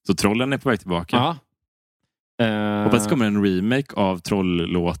 Så trollen är på väg tillbaka. Ja. Hoppas det kommer en remake av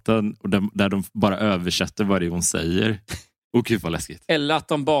trolllåten och där de bara översätter vad det är hon säger. Och gud vad läskigt. Eller att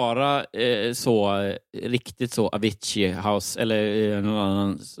de bara riktigt så Avicii House eller någon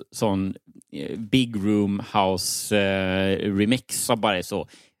annan sån Big Room House remix som bara är så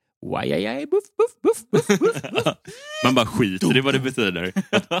buff, buff, buff, buff, buff. Man bara skiter i vad det betyder.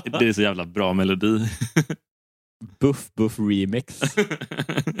 Det är så jävla bra melodi. Buff, buff remix.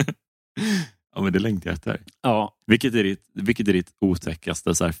 Ja, men det längtar jag efter. Ja. Vilket är ditt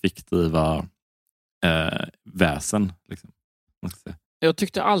otäckaste så här fiktiva väsen liksom? Jag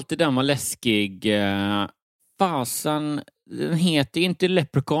tyckte alltid den var läskig. Fasen, den heter ju inte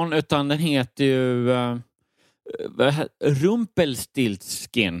Leprechaun utan den heter ju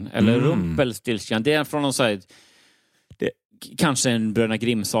Rumpelstiltskin eller Rumpelstiltskin. Det är från någon sån kanske en Bröderna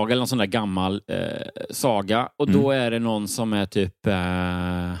Grimm-saga eller någon sån där gammal saga. Och då är det någon som är typ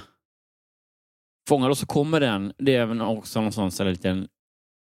fångar och så kommer den. Det är även också någon sån liten,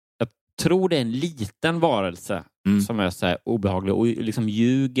 jag tror det är en liten varelse som är så här obehaglig och liksom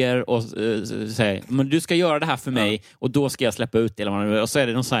ljuger och säger, men du ska göra det här för mig och då ska jag släppa ut det. Och så är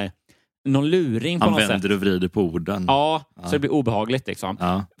det någon luring på något sätt. Han vänder och vrider på orden. Ja, så det blir obehagligt liksom.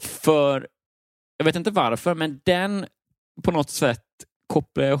 Ja. För, jag vet inte varför, men den på något sätt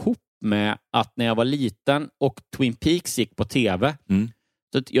kopplar jag ihop med att när jag var liten och Twin Peaks gick på tv.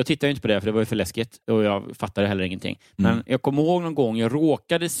 Så jag tittade inte på det för det var ju för läskigt och jag fattade heller ingenting. Men jag kommer ihåg någon gång jag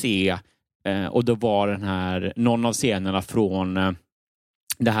råkade se och då var den här någon av scenerna från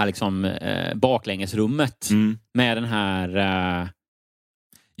det här liksom baklängesrummet med den här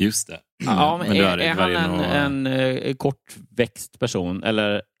Just det. Ja, men är han en kortväxt person?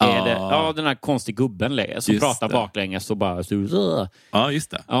 Eller är det den här konstiga gubben som pratar baklänges och bara... Ja,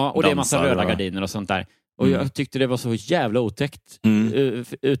 just det. Ja, och det är massa röda gardiner och sånt där. Och jag tyckte det var så jävla otäckt.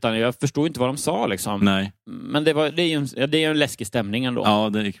 Utan jag förstod inte vad de sa liksom. Nej. Men det är ju en läskig stämning ändå. Ja,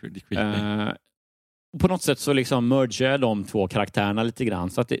 det är creepy. På något sätt så liksom merger de två karaktärerna lite grann.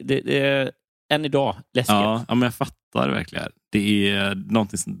 Så att det är än idag läskigt. Ja, men jag fattar verkligen. Det är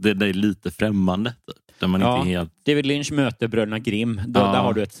någonting det är lite främmande. Typ, där man inte helt... David Lynch möter bröderna Grimm. Där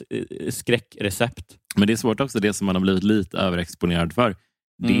har du ett skräckrecept. Men det är svårt också, det som man har blivit lite överexponerad för.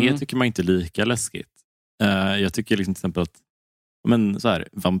 Det tycker man inte lika läskigt. Jag tycker liksom till exempel att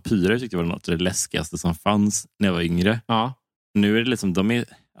vampyrer tyckte jag var något av det läskigaste som fanns när jag var yngre. Ja. Nu är det liksom,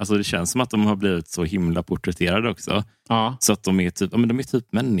 det känns som att de har blivit så himla porträtterade också. Ja. Så att de är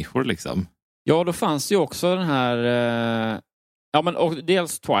typ människor liksom. Ja, då fanns ju också den här... och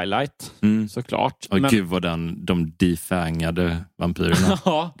dels Twilight, såklart. Och gud vad de defangade vampyrerna.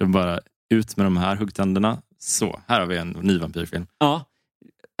 Ja. De bara ut med de här huggtänderna. Så, här har vi en ny vampyrfilm. Ja,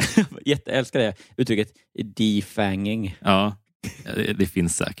 jätteälskar det uttrycket defanging. Ja, det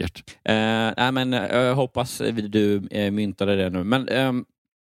finns säkert. Jag hoppas du myntade det nu. Men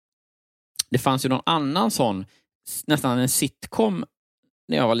det fanns ju någon annan sån, nästan en sitcom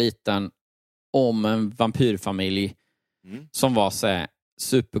när jag var liten, om en vampyrfamilj som var så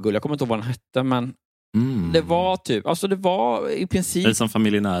supergull. Jag kommer inte ihåg vad den hette, men det var typ, det var i princip... Är det som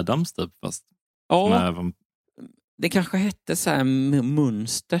familjen Addams typ? Fast det kanske hette så här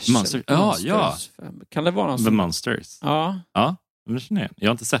Monsters. Ja. Kan det vara någon The Monsters? Ja. Ja, men det känner jag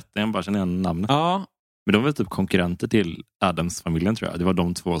har inte sett det, jag bara känner igen namnet. Ja. Men de var typ konkurrenter till Addams-familjen, tror jag. Det var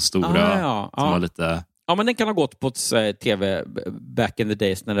de två stora som var lite... Ja, men den kan ha gått på tv back in the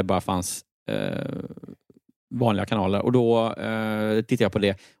days när det bara fanns vanliga kanaler. Och då tittade jag på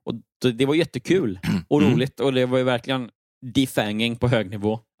det. Och det var jättekul och roligt. Och det var ju verkligen defanging på hög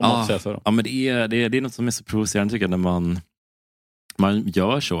nivå. Ja, men det är något som är så provocerande, tycker jag, när man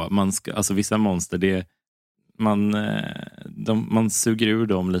gör så. Vissa monster, man suger ur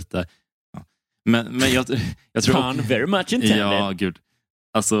dem lite. Men jag tror... Pun very much intended. Ja, gud.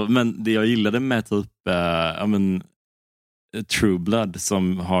 Men det jag gillade med typ True Blood,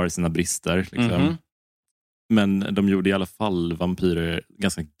 som har sina brister liksom. Men de gjorde i alla fall vampyrer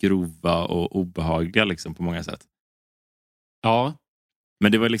ganska grova och obehagliga liksom, på många sätt. Ja.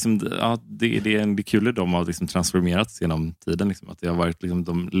 Men det var liksom, det är kul att de har liksom transformerats genom tiden liksom, att det har varit liksom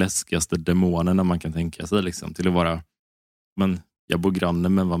de läskigaste demonerna man kan tänka sig liksom, till att vara, men jag bor granne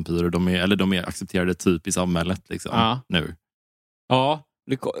med vampyrer, de är accepterade typ i samhället liksom, nu. Ja.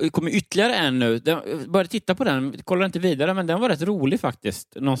 Det kommer ytterligare en nu. Började titta på den, kollade inte vidare, men den var rätt rolig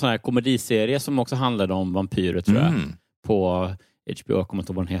faktiskt. Någon sån här komediserie som också handlade om vampyrer, tror jag. På HBO, jag kommer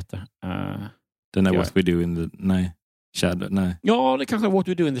inte ihåg vad den heter. Den är What We Do in the... Nej. Ja, det kanske är What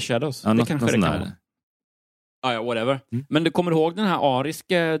We Do in the Shadows. Ja, det kanske det kan vara. Ja, whatever. Men du kommer ihåg den här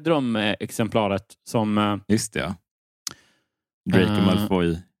ariska drömexemplaret som... Just det, ja. Draco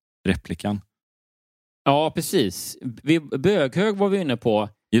Malfoy-replikan. Ja, precis. Böghög var vi inne på.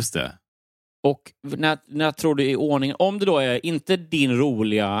 Just det. Och när jag tror det är i ordning, om det då är inte din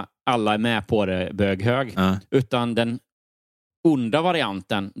roliga alla är med på det Böghög, utan den onda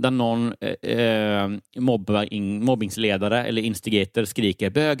varianten där någon mobbingsledare eller instigator skriker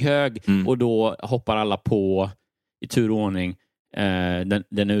Böghög och då hoppar alla på i tur och ordning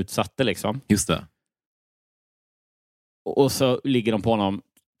den utsatte liksom. Just det. Och så ligger de på honom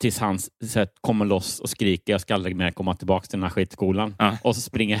tills han kommer loss och skriker jag ska aldrig mer komma tillbaka till den här skitskolan. Och så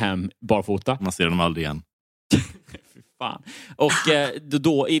springer hem barfota. Man ser dem aldrig igen. Fy fan. Och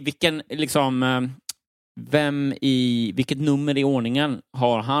då i vilken liksom vilket nummer i ordningen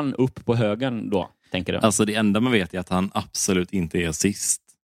har han upp på högen då, tänker du? Alltså det enda man vet är att han absolut inte är sist,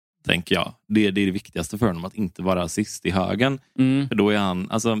 tänker jag. Det är det viktigaste för honom, att inte vara sist i högen. För då är han,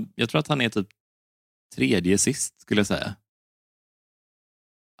 jag tror att han är typ tredje sist, skulle jag säga.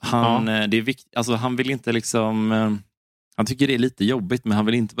 Det är viktigt, han vill inte liksom, han tycker det är lite jobbigt, men han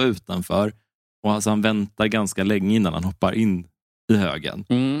vill inte vara utanför, och han väntar ganska länge innan han hoppar in i högen.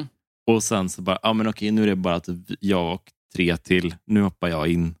 Och sen så bara, men okej, nu är det bara typ jag och 3 till, nu hoppar jag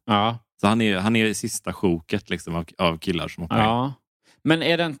in. Så han är i sista sjoket liksom av killar som hoppar in. Men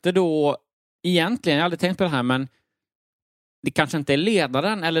är det inte då egentligen, jag hade tänkt på det här, men det kanske inte är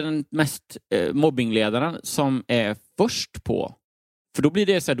ledaren eller den mest mobbingledaren som är först på. För då blir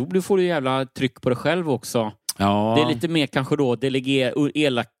det så här, då får du jävla tryck på dig själv också. Ja. Det är lite mer kanske då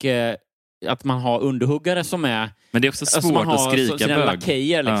elak, att man har underhuggare som är... Men det är också svårt att skrika bög.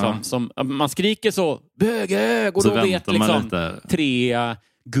 Lakejer, liksom, som, man skriker så, bög, och så då vet liksom 3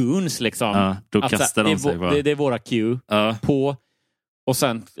 goons liksom. Ja, då kastar de sig. Det är våra Q på. Och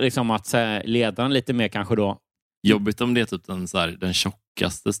sen liksom att ledaren lite mer kanske då. Jobbigt om det är typ den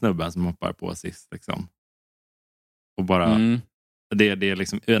tjockaste snubben som hoppar på sist liksom. Och bara det är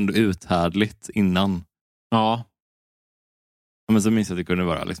liksom ändå uthärdligt innan. Ja. Men så minns jag att det kunde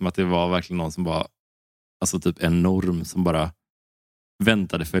vara liksom, att det var verkligen någon som var alltså typ enorm som bara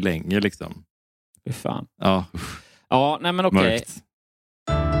väntade för länge liksom. Fy fan. Ja. Ja, nej men okej. Mörkt.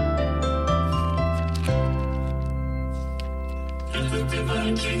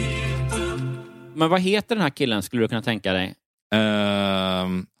 Men vad heter den här killen, skulle du kunna tänka dig?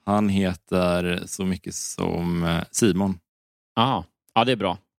 Han heter så mycket som Simon. Ja, det är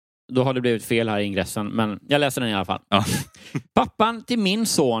bra. Då har det blivit fel här i ingressen, men jag läser den i alla fall. Ja. Pappan till min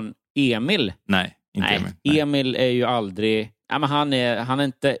son Emil. Nej, inte Emil. Nej. Emil är ju aldrig... Ja, men han är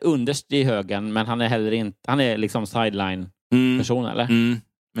inte underst i högen, men han är heller inte... Han är liksom sideline-person, eller?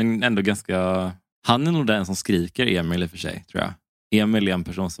 Men ändå ganska... Han är nog den som skriker Emil i för sig, tror jag. Emil är en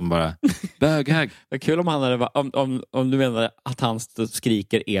person som bara... Böghög! Vad kul om han hade... Om du menar att han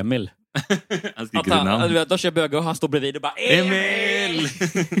skriker Emil. Han skriker namn. Då kör Böghög och han står bredvid och bara... Emil!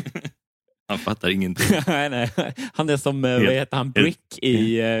 Han fattar ingenting. nej. Han är som, vad heter han, Brick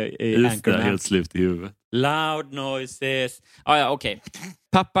i Anchorman. Helt slut i huvudet. Loud noises. Okej.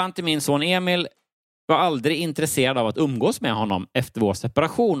 Pappan till min son Emil var aldrig intresserad av att umgås med honom efter vår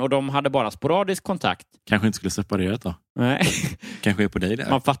separation och de hade bara sporadisk kontakt. Kanske inte skulle separera då. Nej. Kanske är på dig där.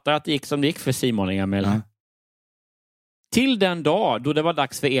 Man fattar att det gick som det gick för Simon och Emil. Ja. Till den dag då det var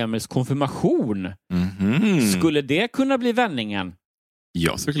dags för Emils konfirmation. Skulle det kunna bli vändningen?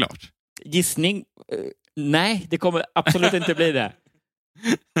 Ja, såklart. Gissning? Nej, det kommer absolut inte bli det.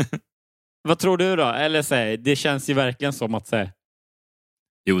 Vad tror du då? Eller säg, det känns ju verkligen som att säga.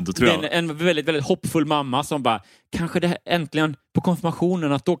 Jo, då tror jag. Det är en väldigt, väldigt hoppfull mamma som bara, kanske det äntligen på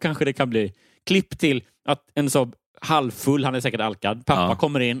konfirmationen, att då kanske det kan bli. Klipp till att en så halvfull, han är säkert alkad, pappa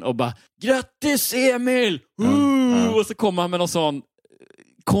kommer in och bara, grattis Emil! Och så kommer han med någon sån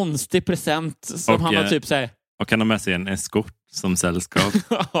konstig present som han har typ såhär. Och kan ha med sig en eskort som sällskap.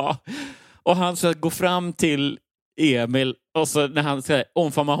 Och han så går fram till Emil och så när han så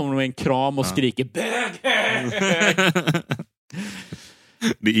omfamnar honom med en kram och skriker bög.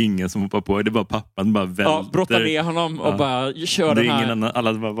 Det är ingen som hoppar på, det är bara pappan bara välter. Ja, brottar ner honom och bara kör det är den här. Ingen annan,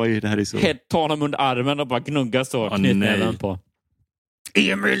 alla bara, vad är det här i så? Tar honom under armen och bara gnuggar så knytnäven på.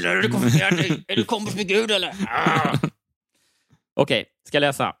 Emil, är du konfirmerad? Är du kompis med Gud eller? Okej, ska jag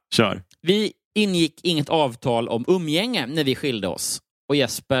läsa? Kör. Vi ingick inget avtal om umgänge när vi skilde oss. Och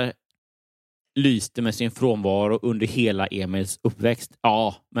Jesper lyste med sin frånvaro under hela Emils uppväxt.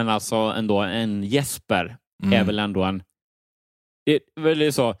 Ja, men alltså ändå en Jesper är väl ändå en... Det är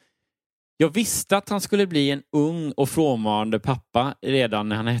väl så... Jag visste att han skulle bli en ung och frånvarande pappa redan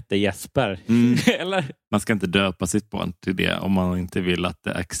när han hette Jesper. Eller? Man ska inte döpa sitt barn till det om man inte vill att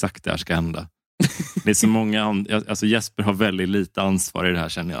det exakt det här ska hända. Det är så många... Alltså Jesper har väldigt lite ansvar i det här,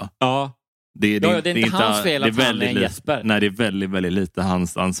 känner jag. Ja. Det är inte hans fel att han är en Jesper. Nej, det är väldigt, väldigt lite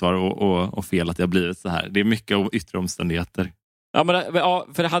hans ansvar och fel att det har blivit så här. Det är mycket yttre omständigheter. Ja, men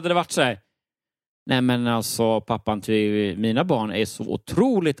för det hade det varit så här. Nej, men alltså pappan till mina barn är så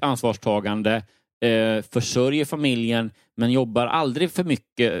otroligt ansvarstagande, försörjer familjen men jobbar aldrig för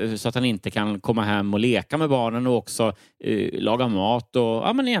mycket så att han inte kan komma hem och leka med barnen och också laga mat och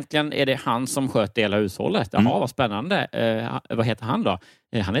ja, men egentligen är det han som sköter hela hushållet. Jaha, vad spännande. Vad heter han då?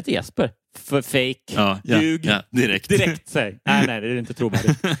 Han heter Jesper. För fake. Ljug. Ja, direkt säg. Nej, det är inte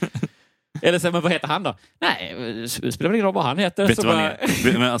trovärdigt. Eller så, men vad heter han då? Nej, det spelar väl ingen roll vad han heter. Vet du vad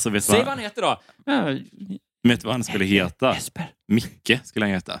han heter då? Vet du vad han skulle heta? Jesper. Micke skulle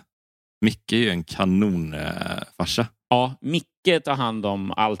han heta. Micke är ju en kanonfarsa. Ja, Micke tar hand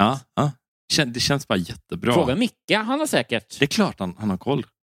om allt. Ja. Det känns bara jättebra. Fråga Micke, han har säkert. Det är klart han har koll.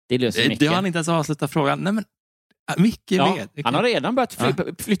 Det löser Micke. Det har han inte ens avslutat frågan. Nej, men Micke vet. Han har redan börjat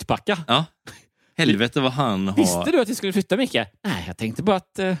flyttpacka. Ja. Helvete vad han har... Visste du att vi skulle flytta, Micke? Nej, jag tänkte bara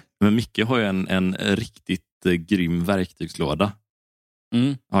att... Men Micke har ju en riktigt grym verktygslåda.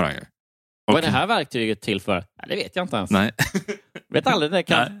 Har han ju. Vad är det här verktyget till för? Nej, det vet jag inte ens. Nej. Vet aldrig det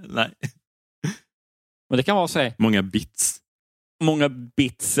kan... Nej. Men det kan vara så här... Många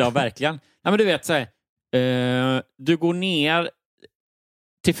bits, ja, verkligen. Nej, men du vet så här... du går ner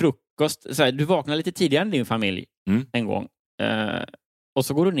till frukost. Så här, du vaknar lite tidigare än din familj en gång. Och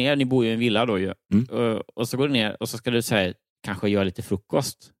så går du ner, ni bor ju i en villa då ju. Och så går du ner och så ska du säga kanske göra lite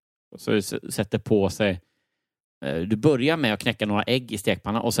frukost. Och så du sätter på sig. Du börjar med att knäcka några ägg i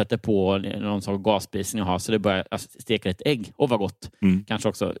stekpannan och sätter på någon sån gasspis ni har så det börjar steka ett ägg. Och vad gott. Kanske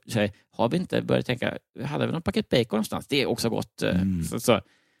också säga, har vi inte börjat tänka, hade vi någon paket bacon någonstans? Det är också gott. Så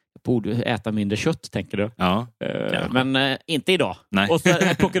borde äta mindre kött, tänker du. Ja. Men inte idag. Nej. Och så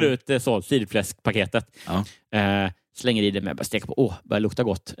plockar du ut sidfläskpaketet. Ja. Slänger i det med, bara steka på. Börjar lukta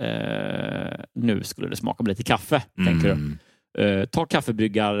gott. Nu skulle det smaka med lite kaffe, tänker du. Ta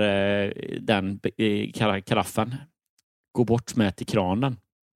kaffebryggar den karaffen. Gå bort med till kranen.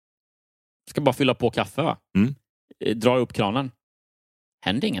 Ska bara fylla på kaffe, va? Dra upp kranen.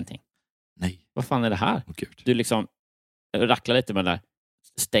 Händer ingenting. Nej. Vad fan är det här? Gud. Du liksom racklar lite med det där.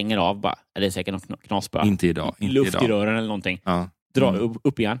 Stänger av bara. Är det säkert något knas bara? Inte idag. Luft i rören eller någonting. Ja. Dra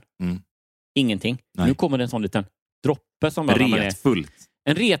upp igen. Ingenting. Nej. Nu kommer det en sån liten droppe som bara retfullt.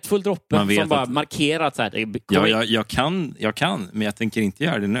 En retfull droppe som bara markerar att så här, jag kan, men jag tänker inte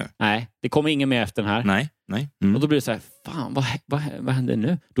göra det nu. Nej, det kommer ingen med efter den här. Nej. Och då blir det så här, fan, vad händer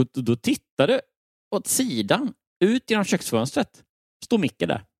nu? Då tittar du åt sidan, ut genom köksfönstret. Står Micke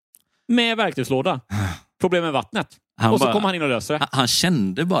där. Med verktygslåda. Problem med vattnet. Och så kom han in och löser det. Han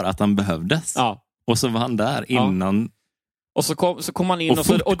kände bara att han behövdes. Ja. Och så var han där innan... Och så kom han in och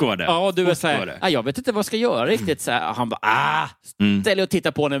fort går det. Ja, du är så här, jag vet inte vad jag ska göra riktigt. Så här, han bara, ställer och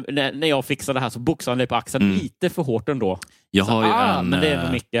tittar på när jag fixar det här, så boxar han dig på axeln lite för hårt ändå. Jag har ju men det är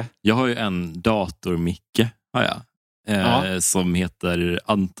nog Micke. Jag har ju en dator-Micke, som heter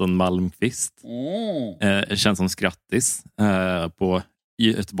Anton Malmqvist. Känns som skrattis på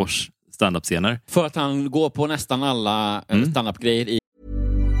Göteborgs stand-up-scener. För att han går på nästan alla stand-up-grejer i...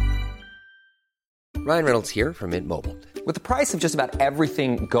 Ryan Reynolds here from Mint Mobile. With the price of just about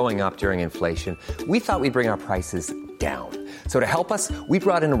everything going up during inflation, we thought we'd bring our prices down. So to help us, we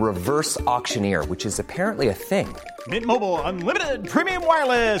brought in a reverse auctioneer, which is apparently a thing. Mint Mobile Unlimited Premium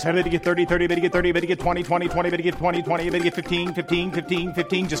Wireless. How to get 30, 30, bit to get 30, bit to get 20, 20, 20, bit to get 20, 20, bit to get 15, 15, 15,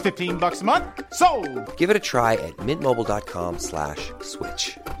 15, just $15 a month? Sold! Give it a try at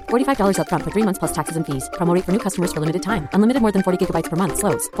mintmobile.com/switch. $45 up front for 3 months plus taxes and fees. Promo rate for new customers for limited time. Unlimited more than 40 gigabytes per month.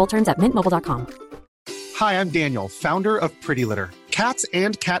 Slows full terms at mintmobile.com. Hi, I'm Daniel, founder of Pretty Litter. Cats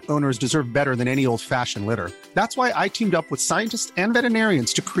and cat owners deserve better than any old-fashioned litter. That's why I teamed up with scientists and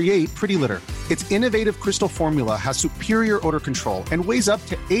veterinarians to create Pretty Litter. Its innovative crystal formula has superior odor control and weighs up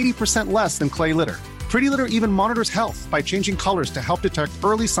to 80% less than clay litter. Pretty Litter even monitors health by changing colors to help detect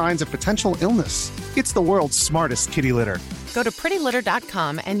early signs of potential illness. It's the world's smartest kitty litter. Go to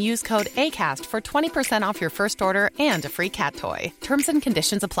prettylitter.com and use code ACAST for 20% off your first order and a free cat toy. Terms and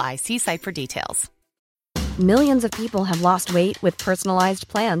conditions apply. See site for details. Millions of people have lost weight with personalized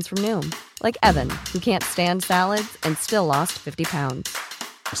plans from Noom. Like Evan, who can't stand salads and still lost 50 pounds.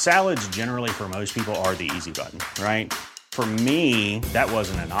 Salads generally for most people are the easy button, right? For me, that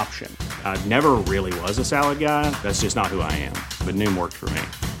wasn't an option. I never really was a salad guy. That's just not who I am. But Noom worked for me.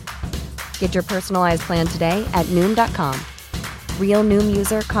 Get your personalized plan today at Noom.com. Real Noom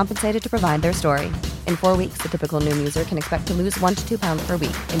user compensated to provide their story. In 4 weeks, the typical Noom user can expect to lose 1 to 2 pounds per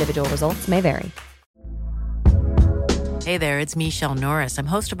week. Individual results may vary. Hey there, it's Michelle Norris. I'm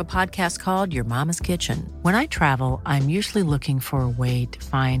host of a podcast called Your Mama's Kitchen. When I travel, I'm usually looking for a way to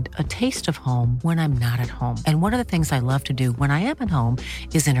find a taste of home when I'm not at home. And one of the things I love to do when I am at home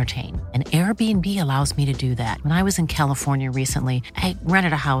is entertain. And Airbnb allows me to do that. When I was in California recently, I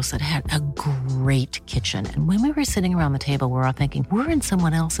rented a house that had a great kitchen. And when we were sitting around the table, we were all thinking, we're in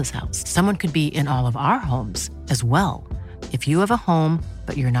someone else's house. Someone could be in all of our homes as well. If you have a home,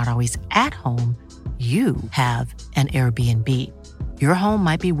 but you're not always at home, you have an Airbnb. Your home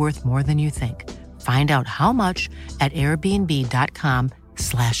might be worth more than you think. Find out how much at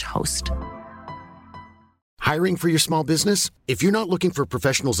airbnb.com/host. Hiring for your small business? If you're not looking for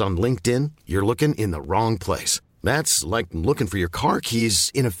professionals on LinkedIn, you're looking in the wrong place. That's like looking for your car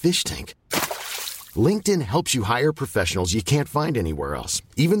keys in a fish tank. LinkedIn helps you hire professionals you can't find anywhere else,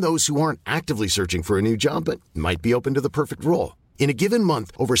 even those who aren't actively searching for a new job but might be open to the perfect role. In a given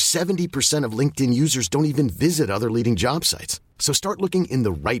month, over 70% of LinkedIn users don't even visit other leading job sites. So start looking in the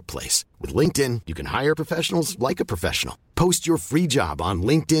right place. With LinkedIn, you can hire professionals like a professional. Post your free job on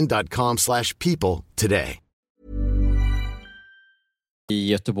linkedin.com/people today. I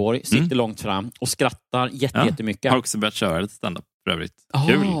Göteborg, sitter långt fram och skrattar jättemycket. Har också börjat köra lite stand-up för övrigt.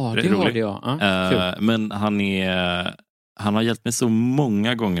 Kul, det är roligt. Men han har hjälpt mig så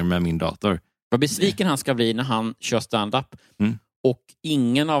många gånger med min dator. Vad besviken han ska bli när han kör stand-up. Och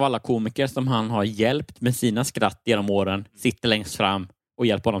ingen av alla komiker som han har hjälpt med sina skratt genom åren sitter längst fram och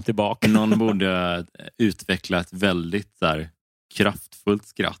hjälper honom tillbaka. Någon borde utveckla ett väldigt där, kraftfullt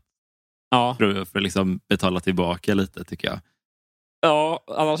skratt. Ja. För att liksom betala tillbaka lite, tycker jag. Ja,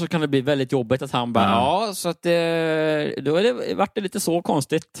 annars så kan det bli väldigt jobbigt att han bara, så att då är det vart det lite så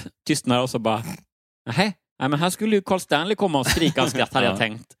konstigt. Tystnar och så bara, nej, Nej, men här skulle ju Carl Stanley komma och skrika och skratt hade jag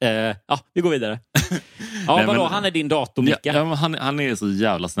tänkt. Vi går vidare. Nej, vadå? Han är din dator, Micke. Ja, han är så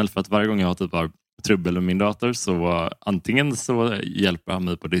jävla snäll för att varje gång jag har trubbel med min dator så antingen så hjälper han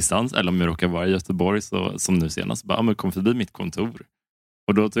mig på distans eller om jag råkar vara i Göteborg så, som nu senast, bara kom förbi mitt kontor.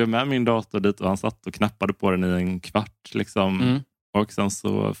 Och då tog jag med min dator dit och han satt och knappade på den i en kvart liksom. Och sen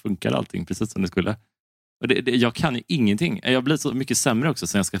så funkade allting precis som det skulle. Och jag kan ju ingenting. Jag blir så mycket sämre också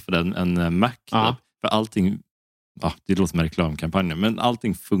sen jag skaffade en Mac. För allting, det låter som en reklamkampanj, men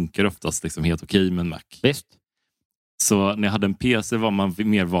allting funkar oftast liksom helt okej med en Mac. Visst. Så när jag hade en PC var man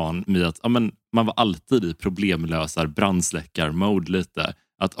mer van med att man var alltid i problemlösar, brandsläckar-mode lite.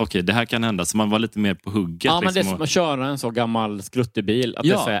 Att okej, det här kan hända. Så man var lite mer på hugget. Ja, men det är som att köra en så gammal skruttebil. Att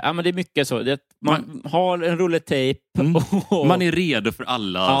men det är mycket så. Man har en rulletejp. Man är redo för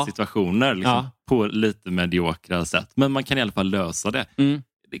alla situationer liksom, på lite mediokra sätt. Men man kan i alla fall lösa det.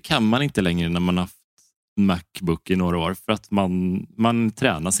 Det kan man inte längre när man har haft MacBook i några år. För att man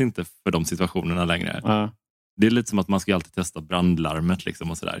tränas inte för de situationerna längre. Det är lite som att man ska alltid testa brandlarmet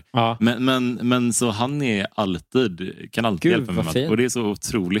liksom och sådär. Men så han är kan alltid hjälpa mig. Och det är så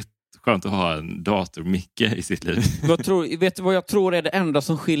otroligt skönt att ha en dator-Micke i sitt liv. Vet du vad jag tror är det enda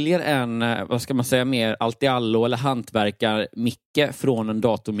som skiljer en, vad ska man säga, mer allt-i-allo eller hantverkar-Micke från en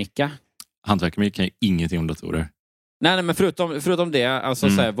dator-Micke? Hantverkar-Micke kan ju ingenting om datorer. Nej, men förutom det, alltså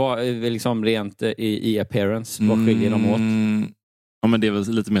så här, vad liksom rent i appearance, vad skiljer de åt? Ja, men det är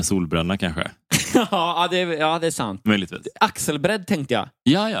väl lite mer solbränna kanske. det är sant. Möjligtvis. Axelbredd tänkte jag.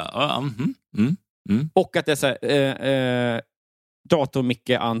 Och att det är så här, dator Micke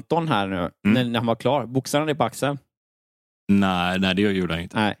Anton här nu, när han var klar. Boxade han det på axeln? Nej, det gjorde han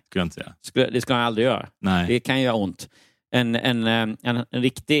inte. Nej. Skulle jag inte säga. Det skulle han aldrig göra. Nej. Det kan ju göra ont. En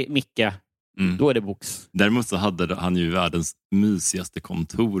riktig Micke, då är det box. Däremot så hade han ju världens mysigaste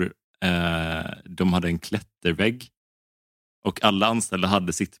kontor. De hade en klättervägg. Och alla anställda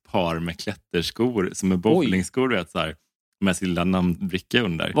hade sitt par med klätterskor som är bowlingskor, vet, så här, med sin lilla namnbricka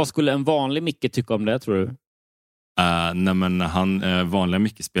under. Vad skulle en vanlig Micke tycka om det, tror du? Nej, men vanliga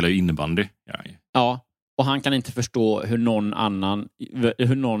Micke spelar ju innebandy. Ja, och han kan inte förstå hur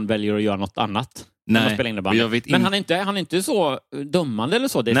någon väljer att göra något annat. Nej, men han är inte så dömande eller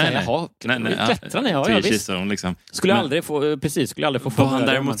så. Det är klättra när jag visst. Liksom. Skulle aldrig få vad han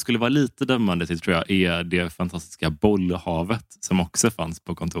däremot skulle vara lite dömande till, tror jag, är det fantastiska bollhavet som också fanns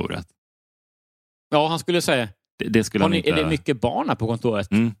på kontoret. Ja, han skulle säga. Det skulle han inte. Är det mycket barn här på kontoret?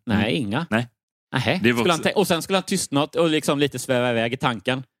 Nej, inga. Nej. Och sen skulle han tystna och liksom lite sväva iväg i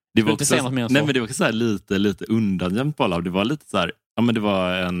tanken. Det var också, men det var också så här lite undangömt bollhav. Det var lite så här. Ja, men det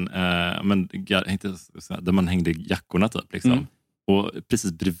var där man hängde jackorna typ liksom. Och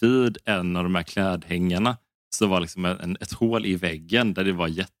precis bredvid en av de här klädhängarna så var liksom ett hål i väggen där det var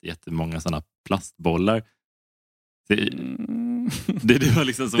jättemånga sådana plastbollar. Det var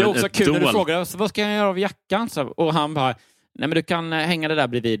liksom som det är också kul när du frågar, vad ska jag göra av jackan? Och han bara, nej, men du kan hänga det där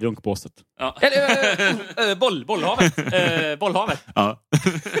bredvid runkbåset. Ja. Bollhavet. Bollhavet. Ja.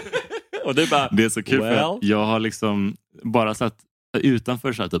 Och det är så kul för jag har liksom bara sett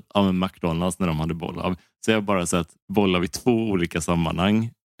utanför så här, typ McDonalds när de hade bollhav, så jag har bara sett bollhav i 2 olika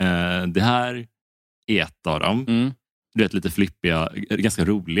sammanhang. Det här är ett av dem. Du vet, lite flippiga, ganska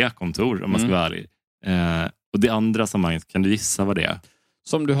roliga kontor om man ska vara ärlig. Och det andra sammanhanget, kan du gissa vad det är?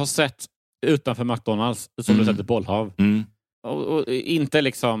 Som du har sett utanför McDonalds, som du sett ett bollhav. Och inte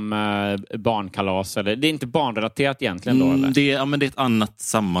liksom barnkalas, eller det är inte barnrelaterat egentligen då, eller? Det är ett annat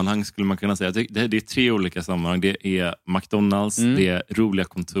sammanhang skulle man kunna säga. Det är 3 olika sammanhang. Det är McDonalds, det är roliga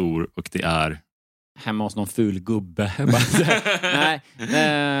kontor och det är hemma hos någon ful gubbe. Nej.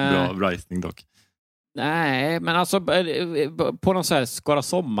 Bra gissning dock. Nej, men alltså på någon så här Skara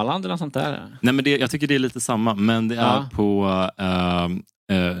Sommarland eller något sånt där. Nej, men jag tycker det är lite samma, men det är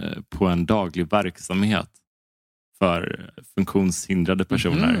på en daglig verksamhet för funktionshindrade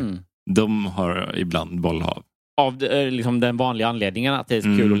personer. De har ibland bollhav. Av liksom den vanliga anledningen att det är så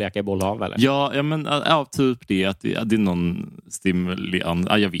kul att leka i bollhav, eller? Ja, men typ det att det är någon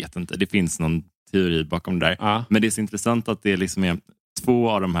stimulerande. Jag vet inte, det finns någon teori bakom det där. Men det är så intressant att det liksom är 2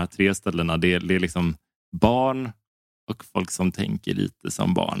 av de här 3 ställena. Det är liksom barn och folk som tänker lite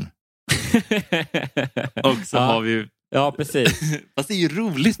som barn. Och så har vi... Ja, precis. Fast det är ju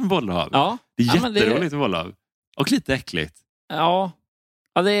roligt med bollhav. Ja. Det är jätteroligt med bollhav. Och lite äckligt. Ja,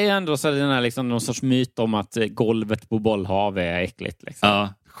 det är ändå så den här, liksom, någon sorts myt om att golvet på bollhav är äckligt. Liksom.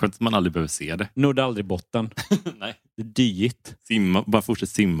 Ja, skönt att man aldrig behöver se det. Nudda aldrig botten. Nej. Det är dyrt. Simma, bara fortsätt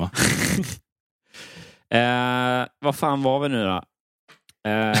simma. Vad fan var vi nu då?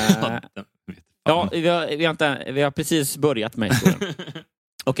 Vi har precis börjat med historien.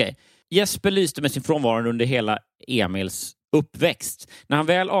 Okej. Jesper lyste med sin frånvaro under hela Emils uppväxt. När han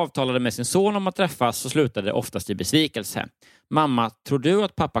väl avtalade med sin son om att träffas så slutade det oftast i besvikelse. Mamma, tror du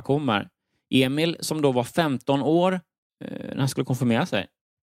att pappa kommer? Emil, som då var 15 år när han skulle konfirmera sig.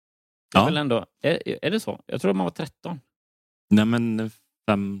 Ja. Väl ändå, är det så? Jag tror man var 13. Nej, men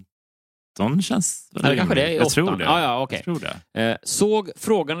 15 känns... Eller kanske det är 8. Jag tror det. Ja, okay. Jag tror det. Såg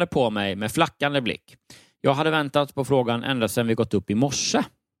frågande på mig med flackande blick. Jag hade väntat på frågan ända sedan vi gått upp i morse.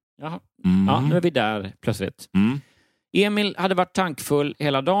 Jaha. Ja, nu är vi där plötsligt. Emil hade varit tankfull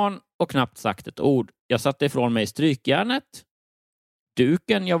hela dagen och knappt sagt ett ord. Jag satte ifrån mig strykjärnet.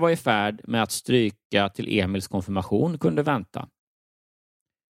 Duken jag var i färd med att stryka till Emils konfirmation kunde vänta.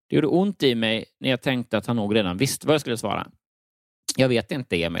 Det gjorde ont i mig när jag tänkte att han nog redan visste vad jag skulle svara. Jag vet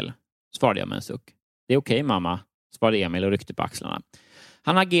inte, Emil, svarade jag med en suck. Det är okej, mamma, svarade Emil och ryckte på axlarna.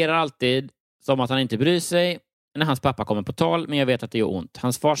 Han agerar alltid som att han inte bryr sig när hans pappa kommer på tal, men jag vet att det gör ont.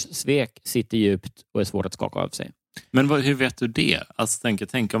 Hans fars svek sitter djupt och är svårt att skaka av sig. Men hur vet du det? Alltså,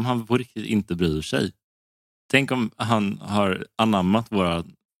 tänk om han på riktigt inte bryr sig. Tänk om han har anammat våra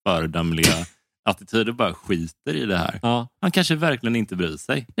föredömliga attityder och bara skiter i det här. Ja. Han kanske verkligen inte bryr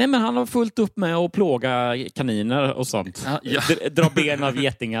sig. Nej, men han har fullt upp med att plåga kaniner och sånt. Ja. Dra ben av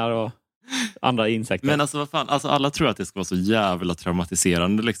getingar och andra insekter. Men alltså vad fan, alltså, alla tror att det ska vara så jävla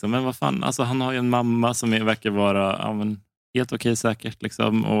traumatiserande liksom. Men vad fan, alltså, han har ju en mamma som verkar vara helt okej säkert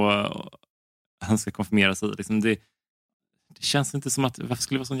liksom, och han ska konfirmera sig liksom. Det känns inte som att varför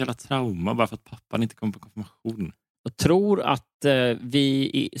skulle det vara sån jävla trauma bara för att pappan inte kommer på konfirmation. Jag tror att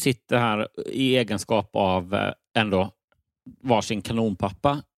vi sitter här i egenskap av ändå varsin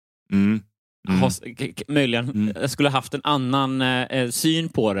kanonpappa. Möjligen skulle haft en annan syn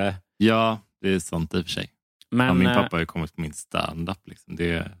på det. Ja, det är sant i och för sig. Men, min pappa har ju kommit på min stand-up. Liksom.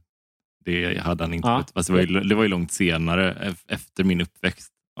 Det hade han inte. Ja. Fast det var ju långt senare efter min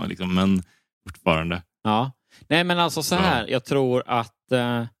uppväxt. Liksom, men fortfarande. Ja. Nej, men alltså så här. Jag tror att...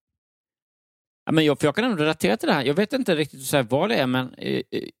 men jag kan ändå relatera till det här. Jag vet inte riktigt så här vad det är, men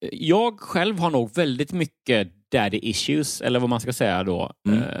jag själv har nog väldigt mycket daddy issues, eller vad man ska säga då,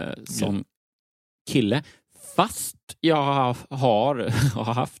 som kille. Fast jag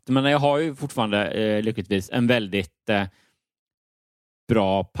har haft, men jag har ju fortfarande lyckligtvis en väldigt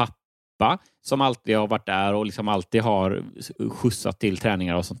bra pappa som alltid har varit där och liksom alltid har skjutsat till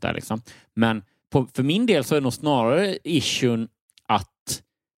träningar och sånt där liksom. Men för min del så är det nog snarare issuen att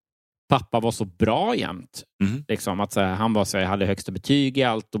pappa var så bra jämt. Liksom, att så här, han var så här, hade högsta betyg i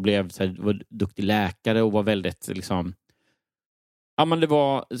allt och blev så här, var duktig läkare och var väldigt liksom, ja, men det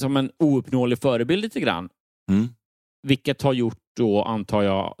var som en ouppnåelig förebild lite grann. Vilket har gjort då, antar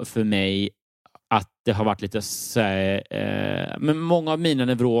jag, för mig att det har varit lite så här, men många av mina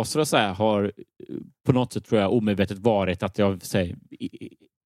neuroser och så här har på något sätt, tror jag, omedvetet varit att jag så här,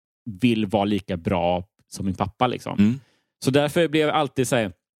 vill vara lika bra som min pappa liksom. Så därför blev jag alltid så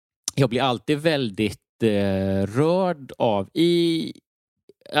här, jag blir alltid väldigt rörd av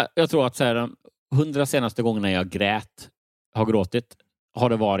jag tror att så här, 100 senaste gångerna jag har gråtit har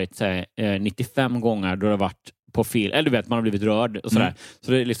det varit så här, 95 gånger då det har varit på film, eller du vet, man har blivit rörd och sådär.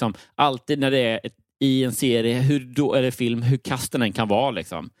 Så det är liksom alltid när det är i en serie, då är det film, hur kasten den kan vara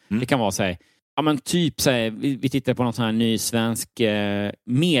liksom. Det kan vara så här, ja men typ så här, vi tittar på någon sån här ny svensk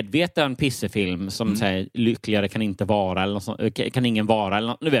medveten pissefilm som säger lyckligare kan inte vara eller sånt, kan ingen vara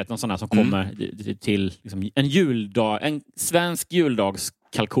eller du vet någon sån här som kommer till liksom, en svensk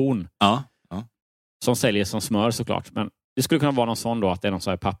juldagskalkon. Ja. Som säljer som smör såklart, men det skulle kunna vara någon sån då, att det är någon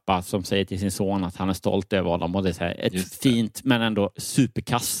sån här pappa som säger till sin son att han är stolt över dem och det är så här, ett fint men ändå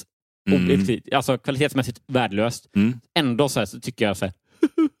superkass. Alltså kvalitetsmässigt värdelöst. Ändå så här, så tycker jag så här,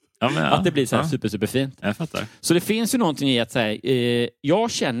 att det blir så här superfint. Jag fattar. Så det finns ju någonting i att säga,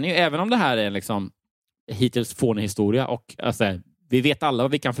 jag känner ju, även om det här är liksom hittills fånig historia och alltså, vi vet alla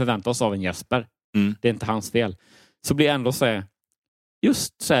vad vi kan förvänta oss av en Jesper. Det är inte hans fel. Så blir ändå så här,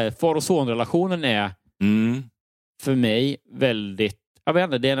 just så här, far- och sonrelationen är för mig väldigt, jag vet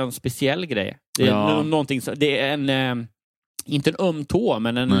inte, det är en speciell grej. Det är någonting, det är en inte en öm tå,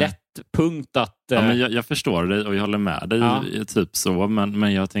 men en lätt punkt att... Ja, men jag förstår dig och jag håller med dig typ så,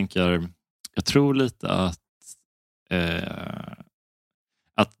 men jag tänker, jag tror lite att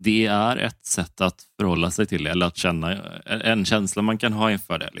det är ett sätt att förhålla sig till det, eller att känna en känsla man kan ha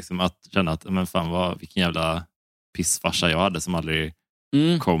inför det, liksom att känna att men fan, vilken jävla pissfarsa jag hade som aldrig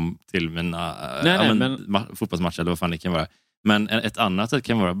kom till mina fotbollsmatcher eller vad fan det kan vara. Men ett annat sätt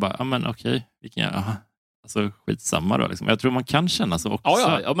kan vara bara, men okej, alltså skitsamma då liksom. Jag tror man kan känna så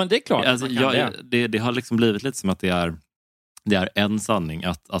också. Ja, men det är klart. Alltså, det har liksom blivit lite som att det är en sanning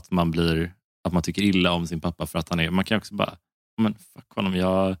att man tycker illa om sin pappa för att han är, man kan också bara, men fuck honom,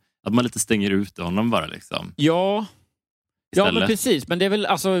 Att man lite stänger ut honom bara liksom. Ja, Istället. men precis. Men det är väl,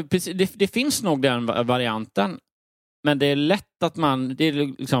 alltså, det finns nog den varianten. Men det är lätt att det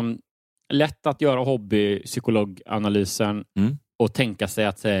är liksom lätt att göra hobbypsykologanalysen och tänka sig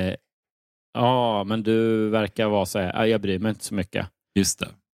att säga, ja, men du verkar vara så här, jag bryr mig inte så mycket. Just det.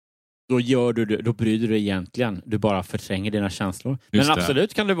 Då bryr du dig egentligen. Du bara förtränger dina känslor. Men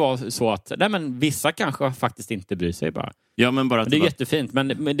absolut kan det vara så att vissa kanske faktiskt inte bryr sig bara. Ja, men bara det är jättefint. Men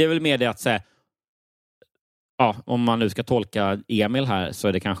det är väl mer det att säga, om man nu ska tolka Emil här, så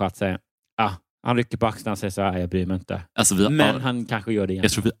är det kanske att säga, han rycker på axlarna och säger så här, jag bryr mig inte. Alltså, men han kanske gör det igen.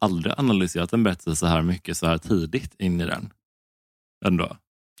 Jag tror vi aldrig analyserat en berättelse så här mycket så här tidigt in i den. Ändå.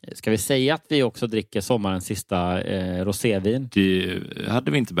 Ska vi säga att vi också dricker sommarens sista rosévin? Det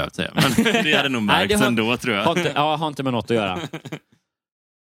hade vi inte behövt säga. Men det hade nog märkts ändå, tror jag. Har inte med något att göra.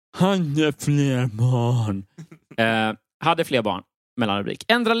 Hade fler barn. Hade fler barn. Mellanrubrik.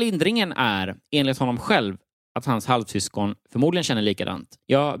 Ändra lindringen är, enligt honom själv, att hans halvsyskon förmodligen känner likadant.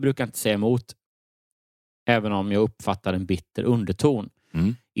 Jag brukar inte säga emot, även om jag uppfattar en bitter underton.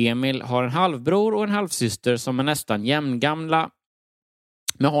 Emil har en halvbror och en halvsyster som är nästan jämngamla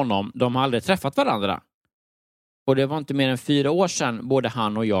med honom. De har aldrig träffat varandra. Och det var inte mer än 4 år sedan både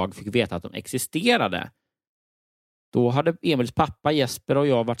han och jag fick veta att de existerade. Då hade Emils pappa Jesper och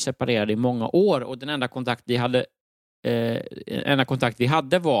jag varit separerade i många år, och den enda kontakt vi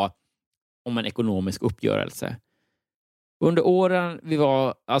hade var om en ekonomisk uppgörelse. Under åren vi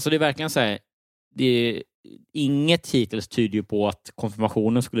var, alltså det är verkligen så här, inget hittills tyder på att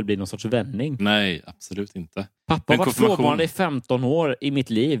konfirmationen skulle bli någon sorts vändning. Nej, absolut inte. Pappa har varit frånvarande i 15 år i mitt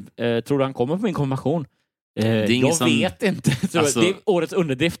liv. Tror du han kommer på min konfirmation? Jag vet inte. Alltså, det är årets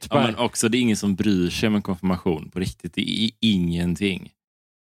underdrift. Ja, men också, det är ingen som bryr sig om en konfirmation. På riktigt, det är ingenting.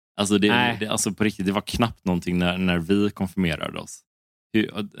 Alltså, alltså på riktigt, det var knappt någonting när vi konfirmerade oss.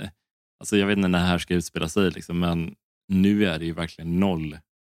 Alltså jag vet inte när det här ska utspela sig liksom, men nu är det ju verkligen noll.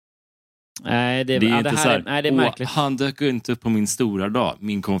 Nej, det är inte så här. Nej, det är märkligt. Han dök inte upp på min stora dag,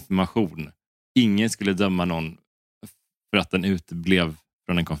 min konfirmation. Ingen skulle döma någon för att den uteblev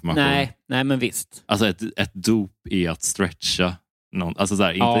från en konfirmation. Nej, men visst. Alltså ett dop är att stretcha någon. Alltså så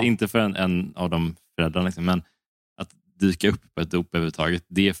här, inte för en av de föräldrarna liksom, men att dyka upp på ett dop överhuvudtaget,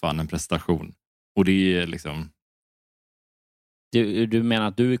 det är fan en prestation. Och det är liksom... Du menar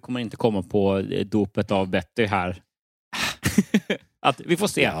att du kommer inte komma på dopet av Betty här? Att vi får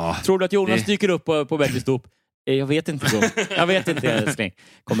se. Ja, tror du att Jonas dyker upp på Bettys dop? Jag vet inte då. Jag vet inte, älskling.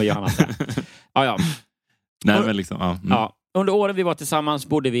 Kommer Johanna säga. Ja. Nej, men liksom, ja. Under åren vi var tillsammans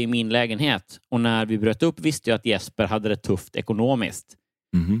bodde vi i min lägenhet. Och när vi bröt upp visste jag att Jesper hade det tufft ekonomiskt.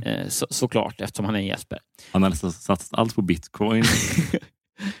 Såklart, eftersom han är en Jesper. Han hade satsat allt på bitcoin.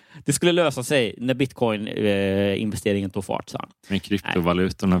 Det skulle lösa sig när bitcoin-investeringen tog fart, sa han. Men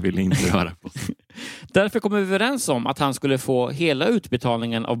kryptovalutorna ville inte höra på sig. Därför kom vi överens om att han skulle få hela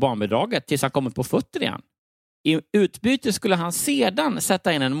utbetalningen av barnbidraget tills han kommer på fötter igen. I utbyte skulle han sedan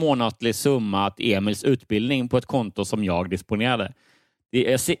sätta in en månatlig summa till Emils utbildning på ett konto som jag disponerade.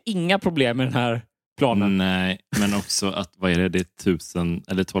 Jag ser inga problem med den här planen. Nej, men också att, vad är det? Det är 1000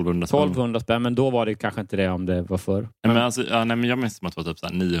 eller 1200 spänn. 1200 spänn, men då var det kanske inte det om det var förr. Men alltså, men jag minns som att det var typ så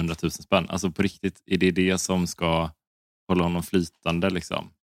här 900 000 spänn. Alltså på riktigt, är det som ska hålla honom flytande liksom?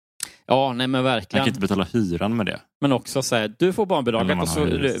 Ja, nej men verkligen. Jag kan inte betala hyran med det. Men också så här, du får barnbidraget och så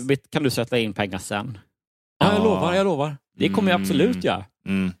kan du sätta in pengar sen. Ja, jag lovar. Det kommer jag absolut göra.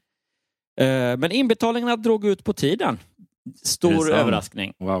 Men inbetalningarna drog ut på tiden. Stor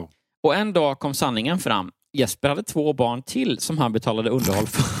överraskning. Wow. Och en dag kom sanningen fram. Jesper hade 2 barn till som han betalade underhåll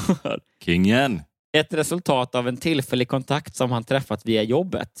för. Kingen. Ett resultat av en tillfällig kontakt som han träffat via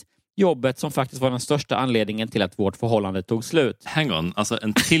jobbet. Jobbet som faktiskt var den största anledningen till att vårt förhållande tog slut. Hang on, alltså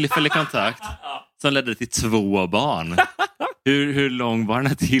en tillfällig kontakt som ledde till 2 barn. Hur lång var den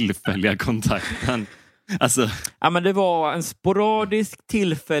här tillfälliga kontakten? Alltså... Ja, men det var en sporadisk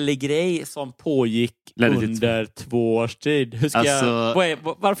tillfällig grej som pågick under 2 års tid. Hur ska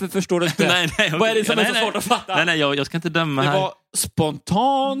varför förstår du inte? Vad är det som är så svårt att fatta? Nej, jag ska inte döma här. Det var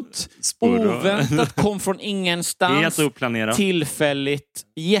spontant, oväntat, kom från ingenstans. Helt oplanerat. Tillfälligt,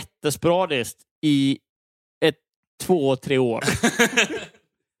 jättesporadiskt i 2-3 år.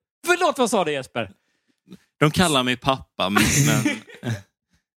 Förlåt, vad sa du, Jesper? De kallar mig pappa,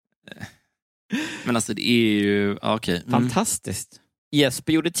 men alltså det är ju... Okay. Fantastiskt.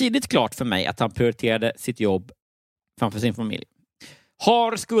 Jesper gjorde tidigt klart för mig att han prioriterade sitt jobb framför sin familj.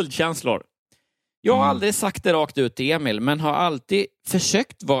 Har skuldkänslor. Jag har aldrig sagt det rakt ut till Emil, men har alltid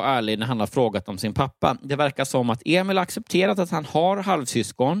försökt vara ärlig när han har frågat om sin pappa. Det verkar som att Emil har accepterat att han har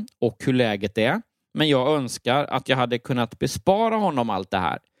halvsyskon och hur läget är. Men jag önskar att jag hade kunnat bespara honom allt det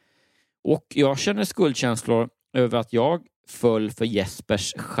här. Och jag känner skuldkänslor över att jag föll för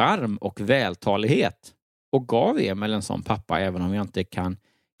Jespers charm och vältalighet och gav Emil en sån pappa, även om jag inte kan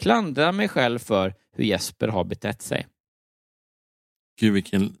klandra mig själv för hur Jesper har betett sig. Gud,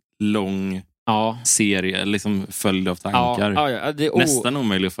 vilken lång serie, liksom följd av tankar. Ja, det är nästan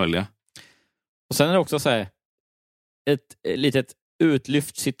omöjligt att följa. Och sen är det också så här, ett litet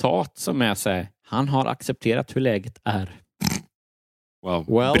utlyft citat som är så här: han har accepterat hur läget är.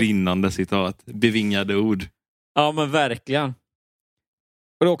 Wow, brinnande citat. Bevingade ord. Ja, men verkligen.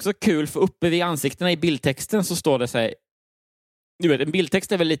 Och det är också kul, för uppe vid ansiktena i bildtexten så står det så här, du vet, en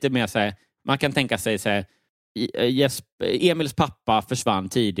bildtext är väl lite mer så här, man kan tänka sig så här, Emils pappa försvann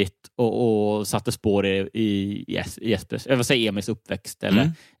tidigt och satte spår i Jespers, jag vill säga Emils uppväxt,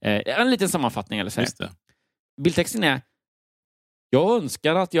 eller en liten sammanfattning eller så. Bildtexten är: jag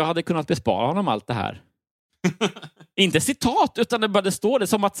önskar att jag hade kunnat bespara honom allt det här. Inte citat, utan det står det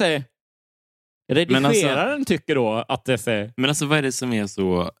som att säga, redigeraren tycker då att det säger. Men alltså, vad är det som är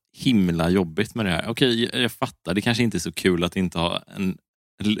så himla jobbigt med det här? Okej, jag fattar, det kanske inte är så kul att inte ha en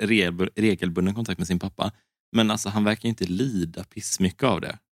regelbunden kontakt med sin pappa. Men alltså, han verkar inte lida pissmycket av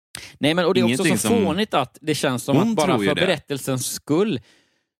det. Nej, men och det är också så fånigt att det känns som att bara för berättelsens skull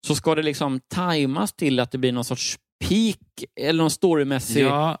så ska det liksom tajmas till att det blir någon sorts peak eller någon storymässig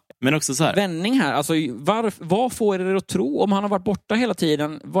men också så här, vändning här. Alltså, vad får er att tro? Om han har varit borta hela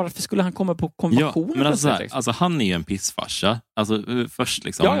tiden, varför skulle han komma på konfirmationen? Ja, men alltså, så här, alltså, han är ju en pissfarsa. Alltså, först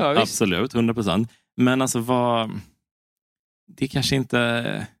liksom, absolut, 100%. Men alltså, det kanske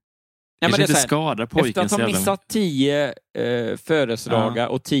inte... kanske inte skadar pojken. Efter att ha missat 10 födelsedagar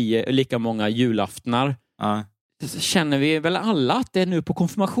och 10 lika många julaftnar, så känner vi väl alla att det är nu på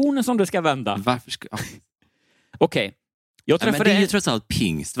konfirmationen som det ska vända. Varför ska... Okej. Men det är ju trots allt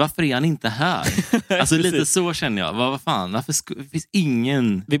pingst. Varför är han inte här? Alltså lite så känner jag. Vad fan? Varför det finns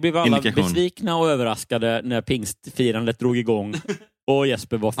ingen Vi blev alla indikation. besvikna och överraskade när pingstfirandet drog igång och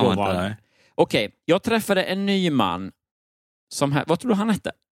Jesper var frånvarande. Okej, jag träffade en ny man som vad tror du han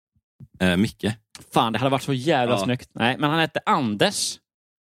hette? Micke. Fan, det hade varit så jävla snyggt. Nej, men han hette Anders.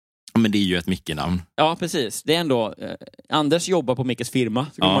 Men det är ju ett Micke-namn. Ja, precis. Det är ändå... Anders jobbar på Mickes firma,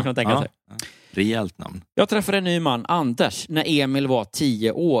 så man kan tänka sig. Rejält namn. Jag träffade en ny man, Anders, när Emil var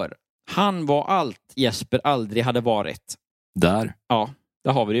 10 år. Han var allt Jesper aldrig hade varit. Där? Ja,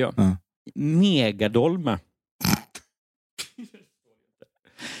 där har vi det ju. Megadolme.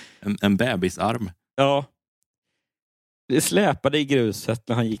 en bebisarm. Ja. Det släpade i gruset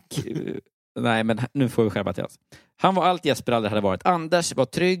när han gick... Nej, men nu får vi skärpa till oss. Han var allt Jesper aldrig hade varit. Anders var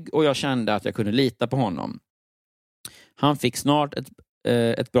trygg och jag kände att jag kunde lita på honom. Han fick snart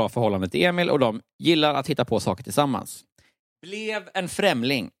ett bra förhållande till Emil och de gillar att hitta på saker tillsammans. Blev en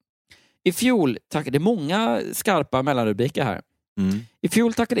främling. I fjol tackade många skarpa mellanrubriker här. I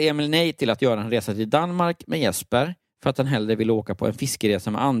fjol tackade Emil nej till att göra en resa till Danmark med Jesper för att han hellre ville åka på en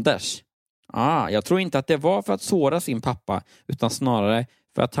fiskeresa med Anders. Jag tror inte att det var för att såra sin pappa utan snarare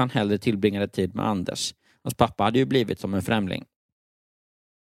för att han hellre tillbringade tid med Anders. Hans pappa hade ju blivit som en främling.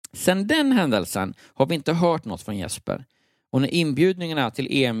 Sen den händelsen har vi inte hört något från Jesper. Och när inbjudningarna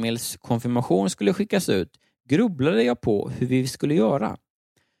till Emils konfirmation skulle skickas ut grubblade jag på hur vi skulle göra.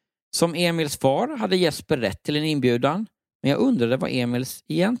 Som Emils far hade Jesper rätt till en inbjudan, men jag undrade vad Emils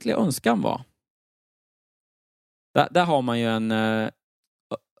egentliga önskan var. Där har man ju en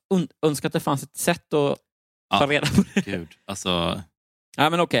önskat att det fanns ett sätt att ta reda på det. Gud, alltså... Ja,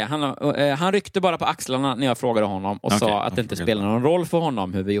 men okej. Han ryckte bara på axlarna när jag frågade honom och sa att det inte spelar någon roll för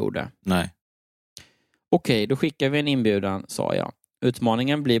honom hur vi gjorde. Nej. Okej, då skickar vi en inbjudan, sa jag.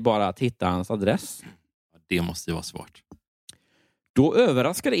 Utmaningen blir bara att hitta hans adress. Det måste ju vara svårt. Då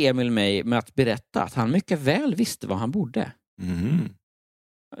överraskade Emil mig med att berätta att han mycket väl visste var han bodde.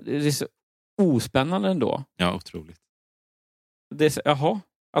 Det är så ospännande ändå. Ja, otroligt. Jaha.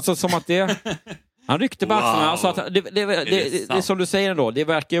 Alltså som att det... Han ryckte på axlarna och sa att det är som du säger ändå. Det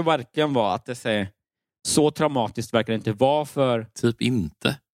verkar ju verkligen vara att det säger så traumatiskt verkar det inte vara för... Typ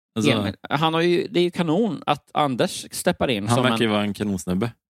inte. Alltså... Han har ju, det är ju kanon att Anders steppar in. Han verkar ju vara en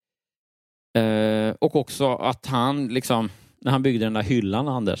kanonsnubbe. Och också att han liksom, när han byggde den där hyllan,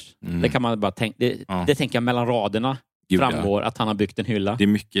 Anders. Det kan man bara tänka, det tänker jag mellan raderna framgår att han har byggt en hylla. Det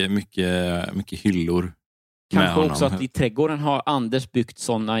är mycket hyllor. Kanske också att i trädgården har Anders byggt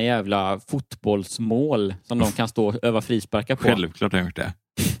såna jävla fotbollsmål som de kan stå över frisparkar på. Självklart har jag gjort det.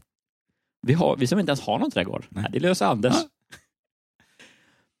 Vi som inte ens har någon trädgård. Nej, det löser Anders.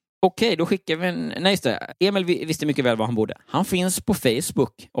 Okej, då skickar vi en... Nej, just det. Emil visste mycket väl var han bodde. Han finns på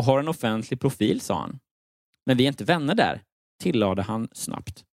Facebook och har en offentlig profil, sa han. Men vi är inte vänner där, tillade han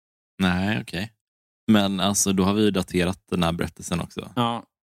snabbt. Nej, okej. Men alltså, då har vi daterat den här berättelsen också. Ja.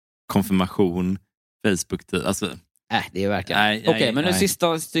 konfirmation, Facebook-tid. Alltså, det är verkligen. Okej, men nu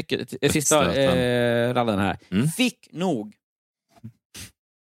sista stycket, sista rallen här. Fick nog.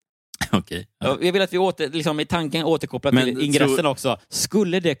 Okej. Jag vill att vi liksom i tanken återkopplar till ingressen också.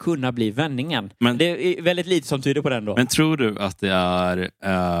 Skulle det kunna bli vändningen? Men det är väldigt lite som tyder på den då. Men tror du att det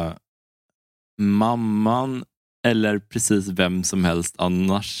är mamman eller precis vem som helst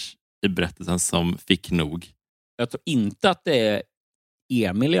annars i berättelsen som fick nog? Jag tror inte att det är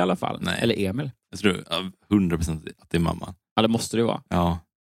Emil i alla fall. Nej. Eller Emil. Jag tror 100% att det är mamman. Ja, det måste det vara. Ja.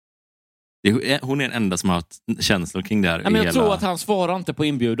 Hon är den enda som har haft känslor kring det här. Ja, men jag tror att han svarar inte på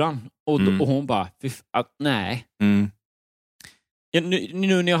inbjudan. Och hon bara, nej.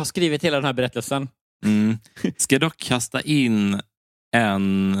 Nu när jag har skrivit hela den här berättelsen. Ska jag dock kasta in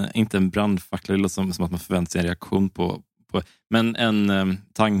inte en brandfackla, eller som att man förväntar sig en reaktion på men en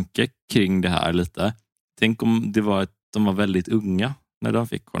tanke kring det här lite. Tänk om det var de var väldigt unga när de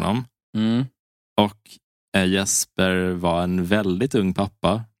fick honom. Och Jesper var en väldigt ung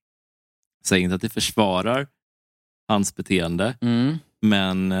pappa. Säger inte att det försvarar hans beteende,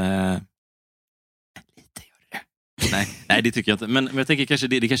 men lite gör det. Nej, det tycker jag inte. Men jag tänker kanske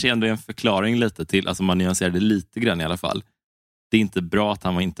det kanske ändå är en förklaring lite till, alltså man nyanserar det lite grann i alla fall. Det är inte bra att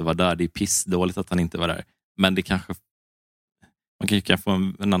han inte var där. Det är pissdåligt att han inte var där. Men det kanske man kanske kan få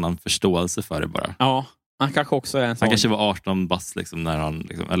en annan förståelse för det bara. Ja, han kanske också är en sån. Han kanske var 18 bast liksom när han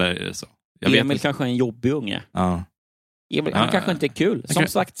liksom, eller så. Emil kanske är en jobbig unge. Ja. Han kanske inte är kul. Som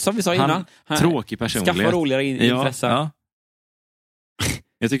sagt, som vi sa innan. Han tråkig personlighet. Skaffa roligare intressen. Ja.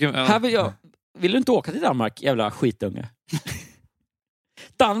 Jag tycker, Här vill du inte åka till Danmark, jävla skitunge?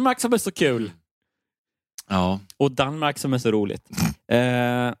 Danmark som är så kul. Ja. Och Danmark som är så roligt.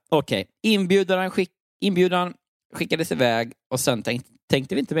 Okej. Inbjudan skickades iväg och sen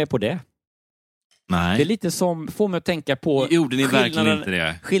tänkte vi inte mer på det. Nej. Det är lite som, får mig att tänka på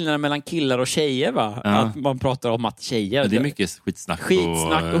skillnaden mellan killar och tjejer, va? Ja. Att man pratar om att tjejer... Det är mycket skitsnack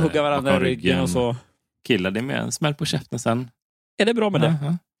och hugga varandra i ryggen och så. Killar, det är med en smäll på käften sen. Är det bra med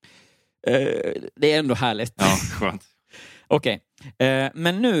det? Det är ändå härligt. Ja, skönt. Okej.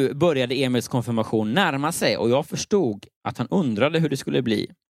 Men nu började Emils konfirmation närma sig och jag förstod att han undrade hur det skulle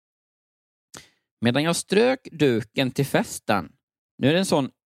bli. Medan jag strök duken till festen. Nu är det en sån,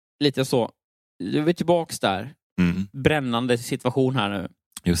 lite så, du är tillbaks där. Brännande situation här nu.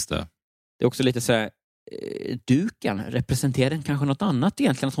 Just det. Det är också lite så här, duken representerar den kanske något annat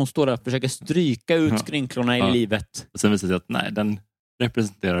egentligen, att hon står där och försöker stryka ut skrynklorna i livet. Och sen visar det sig att nej, den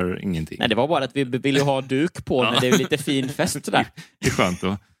representerar ingenting. Nej, det var bara att vi ville ha duk på när det är lite fin fest där. Det är skönt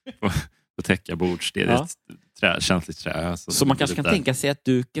att täcka bords. Det är ett känsligt trä. Så man kanske kan tänka sig att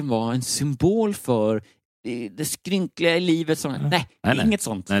duken var en symbol för det skrynkliga i livet. Som, nej, inget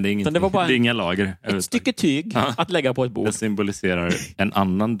sånt. Nej, det är inget. Det var bara det är inga lager. Ett stycke tyg att lägga på ett bord. Det symboliserar en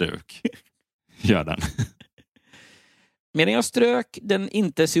annan duk. Gör den. Medan jag strök den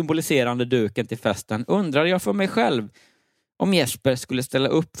inte symboliserande duken till festen undrade jag för mig själv om Jesper skulle ställa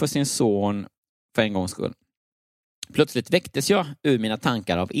upp för sin son för en gångs skull. Plötsligt väcktes jag ur mina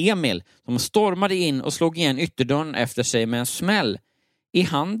tankar av Emil som stormade in och slog igen ytterdörren efter sig med en smäll. I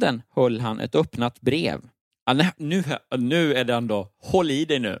handen höll han ett öppnat brev. Nu är det ändå, håll i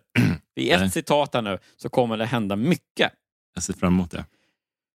dig nu. I ett citat här nu så kommer det hända mycket. Jag ser fram emot det.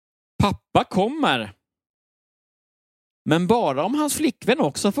 Pappa kommer. Men bara om hans flickvän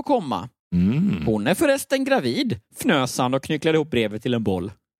också får komma. Hon är förresten gravid, fnös han och knycklade ihop brevet till en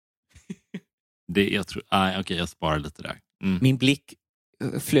boll. Jag sparar lite där. Min blick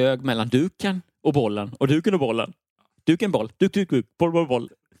flög mellan duken och bollen. Och duken och bollen. Duken, boll. Duk, boll.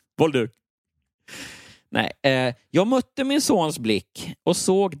 Boll, duk. Nej, jag mötte min sons blick och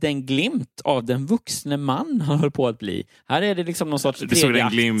såg den glimt av den vuxne man han höll på att bli. Här är det liksom någon sorts du såg den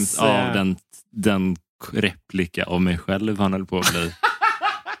glimt av den replika av mig själv han höll på att bli.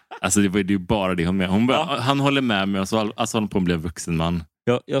 Alltså det var ju bara det han håller med mig och så alltså han på att bli vuxen man.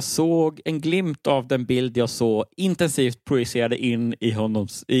 Jag såg en glimt av den bild jag så intensivt projicerade in i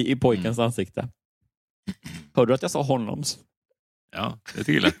honoms, i pojkens ansikte. Hörde du att jag sa honoms? Ja, det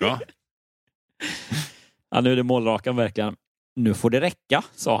tycker jag lät bra. Ja, nu är det målrakan verkligen. Nu får det räcka,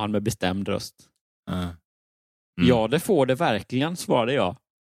 sa han med bestämd röst. Ja, det får det verkligen, svarade jag.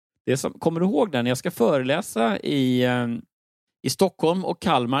 Kommer du ihåg den? Jag ska föreläsa i Stockholm och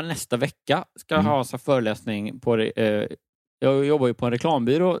Kalmar nästa vecka. Ska ha så föreläsning på jag jobbar ju på en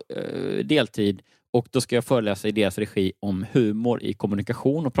reklambyrå deltid och då ska jag föreläsa i deras regi om humor i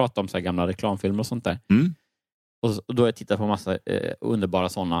kommunikation och prata om så här gamla reklamfilmer och sånt där. Och då har jag tittat på massa underbara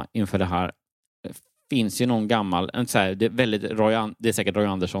sådana inför det här. Finns ju någon gammal, det är säkert Roy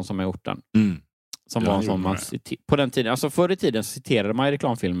Andersson som har gjort den. Som var en sån man på den tiden. Alltså förr i tiden så citerade man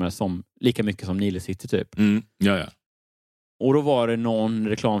reklamfilmer som lika mycket som Nile City typ. Ja. Och då var det någon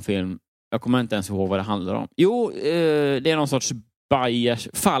reklamfilm, jag kommer inte ens ihåg vad det handlar om. Jo, det är någon sorts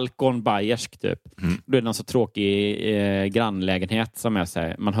Falcon bayersk typ. Det är någon så tråkig grannlägenhet som är så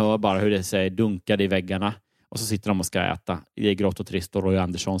här, man hör bara hur det säger dunkade i väggarna. Och så sitter de och ska äta. Det är grått och trist och Roy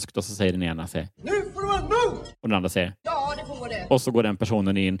Anderssonskt. Och så säger den ena säger, nu får du vara emot! Och den andra säger, ja det får det. Och så går den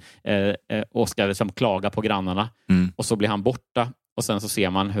personen in och ska liksom klaga på grannarna. Och så blir han borta. Och sen så ser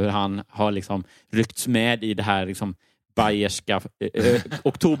man hur han har liksom ryckts med i det här liksom bayerska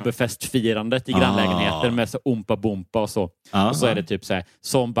oktoberfestfirandet i grannlägenheter med så ompa bompa och så. Och så är det typ så här,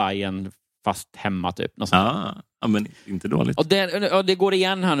 som Bayern fast hemma typ. Ja, men inte dåligt. Och det går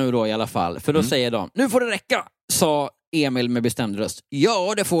igen här nu då i alla fall. För då säger de, nu får det räcka, sa Emil med bestämd röst.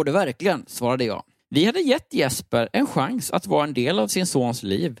 Ja, det får det verkligen, svarade jag. Vi hade gett Jesper en chans att vara en del av sin sons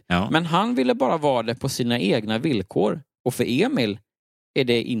liv. Ja. Men han ville bara vara det på sina egna villkor. Och för Emil är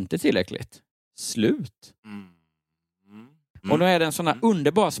det inte tillräckligt. Slut. Och då är det en sån här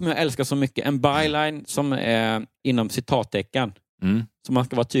underbar som jag älskar så mycket. En byline som är inom citattecken. Så man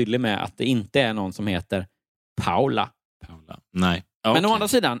ska vara tydlig med att det inte är någon som heter Paula. Nej. Men å andra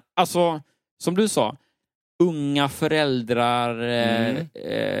sidan, alltså som du sa, unga föräldrar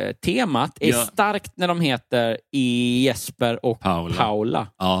temat är starkt när de heter Jesper och Paula.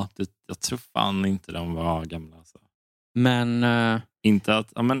 Ja, jag tror fan inte de var gamla. Alltså. Men... inte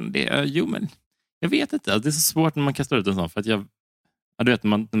att... Ja, men det är... men jag vet inte. Det är så svårt när man kastar ut en sån. För att du vet,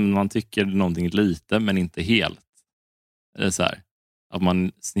 man tycker någonting lite, men inte helt. Det är så här. Att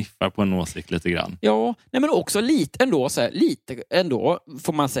man sniffar på en åsikt lite grann. Ja, nej men också lite ändå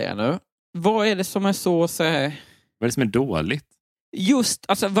får man säga nu. Vad är det som är så här... Vad är det som är dåligt? Just,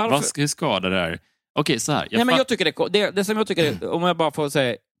 alltså varför... Hur skadar det här? Okej, så här. Jag tycker det som jag tycker, om jag bara får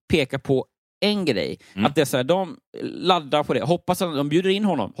säga, peka på en grej. Att det är så här, de laddar på det. Hoppas att de bjuder in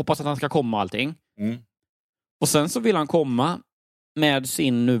honom. Hoppas att han ska komma och allting. Och sen så vill han komma med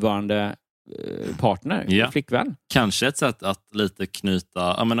sin nuvarande partner, flickvän. Kanske ett sätt att lite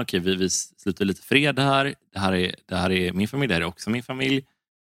knyta, men okej, vi slutar lite fred här. Det här är min familj, det här är också min familj.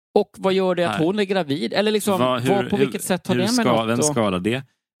 Och vad gör det att hon är gravid? Eller liksom, på vilket sätt har det med något? Vem skadar det?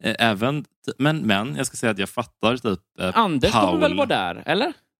 Men jag ska säga att jag fattar typ Anders kommer väl vara där,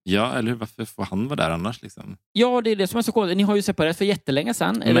 eller? Ja, eller varför får han vara där annars? Liksom? Ja, det är det som är så konstigt. Ni har ju separerat för jättelänge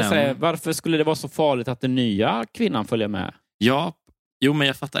sedan. Eller så här, varför skulle det vara så farligt att den nya kvinnan följer med? Ja, men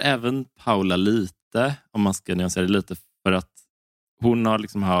jag fattar även Paula lite, om man ska nyansera det lite, för att hon har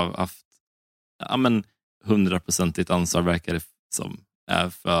liksom haft 100% ansvar, verkar det som,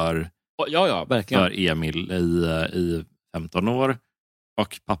 för Emil i 15 år.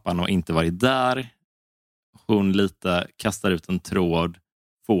 Och pappan har inte varit där. Hon lite kastar ut en tråd,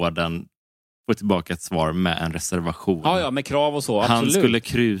 får tillbaka ett svar med en reservation. Ja, med krav och så, absolut. Han skulle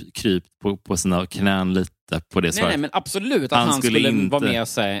krypt på sina knän lite på det svaret. Nej, men absolut att han skulle inte vara med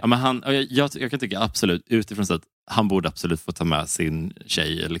sig. Ja, men jag kan tycka absolut, utifrån så att han borde absolut få ta med sin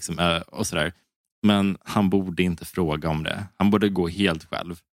tjej liksom, och sådär. Men han borde inte fråga om det. Han borde gå helt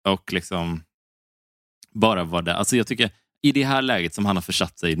själv. Och liksom bara vara där. Alltså jag tycker, i det här läget som han har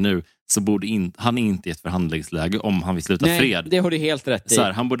försatt sig nu, så borde han inte i ett förhandlingsläge om han vill sluta fred. Det har du helt rätt i. Så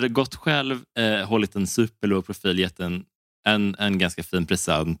här, han borde gått själv, hållit en superlåg profil, gett en ganska fin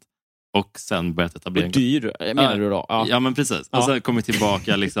present och sen börjat etablera... Och dyr, menar du då? Ja, men precis. Och sen kommit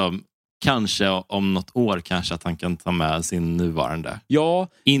tillbaka liksom, kanske om något år kanske att han kan ta med sin nuvarande. Ja,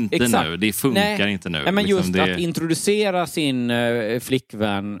 inte exakt. Nu, det funkar inte nu. Nej, men liksom, just att introducera sin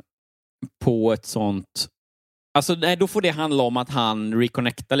flickvän på ett sånt... Alltså, då får det handla om att han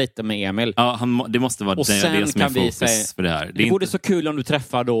reconnectar lite med Emil. Ja, det måste vara det som är fokus för det här. Det vore så kul om du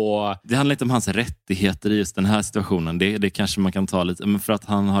träffar då... Det handlar inte om hans rättigheter i just den här situationen. Det kanske man kan ta lite... Men för att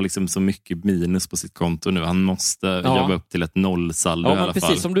han har liksom så mycket minus på sitt konto nu. Han måste jobba upp till ett nollsaldo i alla fall.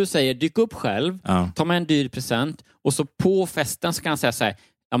 Precis som du säger, dyk upp själv. Ta med en dyr present. Och så på festen så kan han säga så här...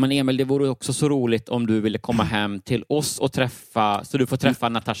 Ja, men Emil, det vore också så roligt om du ville komma hem till oss och träffa, så du får träffa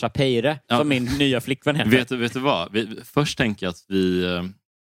Natasha Peire, som min nya flickvän heter. Vet du vad? Först tänker jag att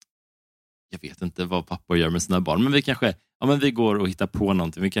jag vet inte vad pappor gör med sina barn, men vi går och hittar på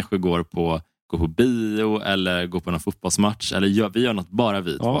någonting. Vi kanske går på bio eller går på någon fotbollsmatch, eller vi gör något bara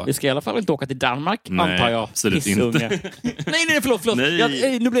vi två. Vi ska i alla fall inte åka till Danmark, antar jag. Absolut inte. nej, förlåt.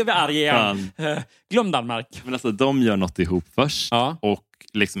 Nu blev jag arg igen. Glöm Danmark. Men alltså, de gör något ihop först och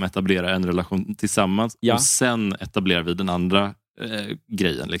liksom etablera en relation tillsammans och sen etablerar vi den andra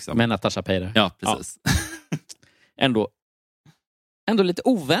grejen. Liksom. Med Natasha Peire. Ja, precis. Ja. Ändå lite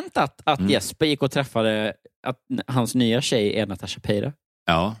oväntat att Jesper gick och träffade att hans nya tjej är Natasha Peire.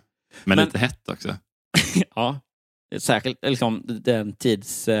 Ja. Men lite hett också. Ja, särskilt liksom, den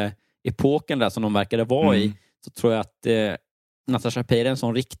tidsepoken där som de verkade vara i, så tror jag att Natasha Peire är en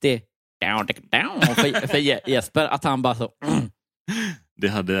sån riktig för Jesper, att han bara så... Det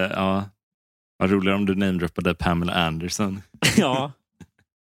hade, ja, vad roligare om du namedroppade Pamela Anderson. Ja.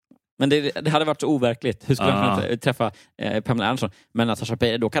 Men det hade varit så overkligt. Hur skulle han kunna träffa Pamela Anderson? Men Natasha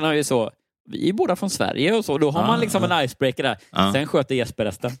Peire, då kan han ju så... Vi är båda från Sverige och så. Då har man liksom en icebreaker där. Sen sköter Jesper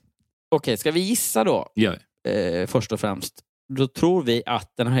resten. Okej, ska vi gissa då? Ja. Först och främst. Då tror vi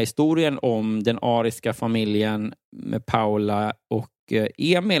att den här historien om den ariska familjen med Paula och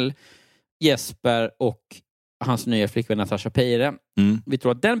Emil, Jesper och hans nya flickvän Natasha Peire. Vi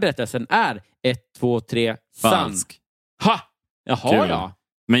tror att den berättelsen är 1, 2, 3 falsk. Ha! Jaha, ja.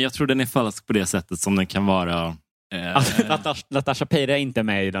 Men jag tror den är falsk på det sättet som den kan vara... Natasha Peire är inte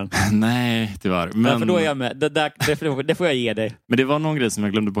med i den. Nej, tyvärr. Men... för då är jag med. Det får jag ge dig. Men det var någon grej som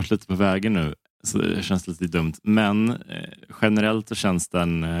jag glömde bort lite på vägen nu. Så det känns lite dumt. Men generellt så känns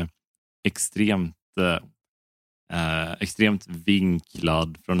den extremt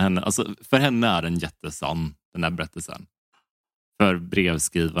vinklad från henne. Alltså, för henne är den jättesann, den här berättelsen. För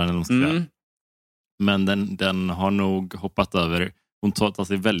brevskrivaren. Men den har nog hoppat över... Hon tar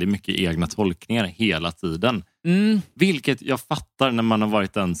sig väldigt mycket egna tolkningar hela tiden. Vilket jag fattar när man har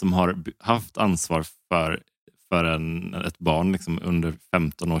varit den som har haft ansvar för ett barn liksom under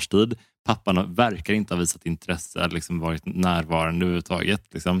 15 års tid. Pappan verkar inte ha visat intresse, liksom varit närvarande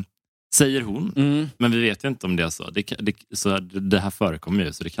överhuvudtaget. Liksom. Säger hon. Men vi vet ju inte om det är så. Så det här förekommer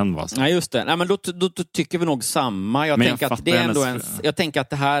ju, så det kan vara så. Nej, just det. Nej, men då tycker vi nog samma. Jag tänker att det är ändå jag tänker att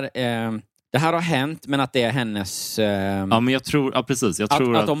det här har hänt, men att det är hennes... Ja, men jag tror... Ja, precis. Jag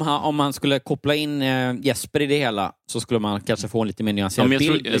tror att om man skulle koppla in Jesper i det hela, så skulle man kanske få en lite mer nyanserad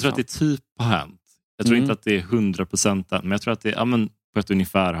bild. Jag tror att det typ har hänt. Jag tror inte att det är 100%, men jag tror att det är... på ett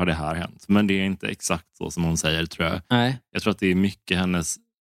ungefär har det här hänt. Men det är inte exakt så som hon säger, tror jag. Nej. Jag tror att det är mycket hennes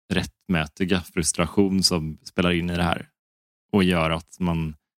rättmätiga frustration som spelar in i det här. Och gör att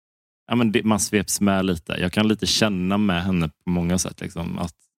man sveps med lite. Jag kan lite känna med henne på många sätt. Liksom,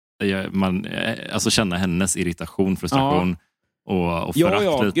 att alltså känna hennes irritation, frustration och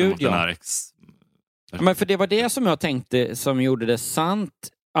förakt lite mot den här ex. Men för det var det som jag tänkte som gjorde det sant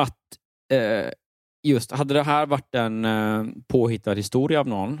att just hade det här varit en påhittad historia av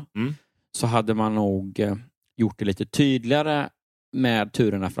någon, så hade man nog gjort det lite tydligare med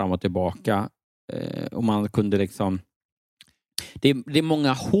turerna fram och tillbaka, och man kunde liksom det är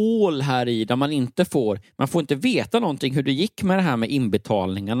många hål här i där man får inte veta någonting hur det gick med det här med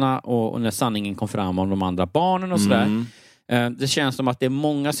inbetalningarna och när sanningen kom fram om de andra barnen och sådär. Det känns som att det är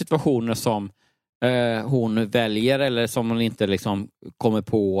många situationer som hon väljer eller som hon inte liksom kommer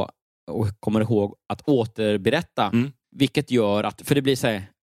på och kommer ihåg att återberätta, vilket gör att, för det blir så här,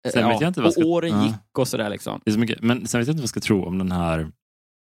 och åren gick och sådär liksom. Det är så mycket, men sen vet jag inte vad jag ska tro om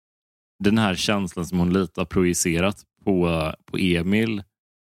den här känslan som hon lite har projicerat på Emil,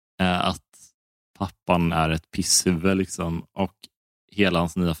 att pappan är ett pisshuvud liksom, och hela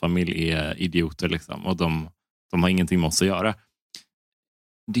hans nya familj är idioter liksom, och de har ingenting med oss att göra.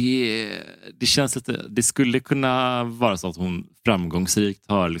 Det känns lite, det skulle kunna vara så att hon framgångsrikt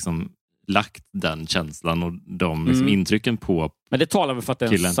har liksom lagt den känslan och de liksom intrycken på. Men det talar väl för att det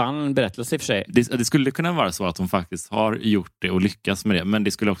är en sann berättelse i och för sig. Det skulle kunna vara så att hon faktiskt har gjort det och lyckats med det. Men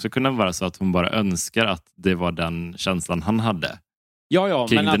det skulle också kunna vara så att hon bara önskar att det var den känslan han hade. Ja,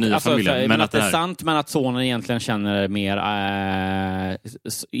 men att, nya familjen. Men att det är sant, men att sonen egentligen känner mer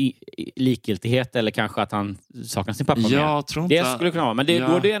likgiltighet, eller kanske att han saknar sin pappa mer. Tror inte. Det skulle kunna vara, men då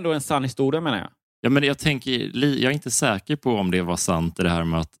är det ändå en sann historia, menar jag. Ja, men jag är inte säker på om det var sant, det här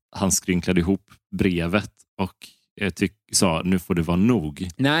med att han skrynklade ihop brevet och sa, nu får det vara nog.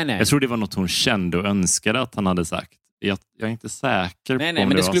 Nej. Jag tror det var något hon kände och önskade att han hade sagt. Jag är inte säker på om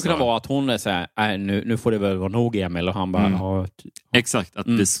men det skulle kunna vara att hon är så här, nu får det väl vara nog, Emil, och han bara Exakt, att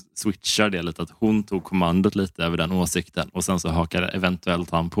det switchar det lite, att hon tog kommandot lite över den åsikten och sen så hakade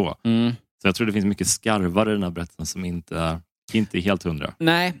eventuellt han på. Så jag tror det finns mycket skarvar i den här berättelsen som inte är helt 100.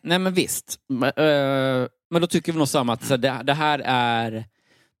 Nej, men visst. Men då tycker vi nog samma att så det här är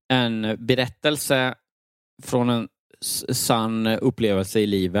en berättelse från en sann upplevelse i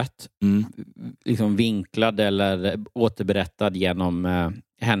livet. Liksom vinklad eller återberättad genom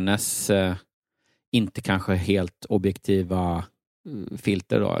hennes inte kanske helt objektiva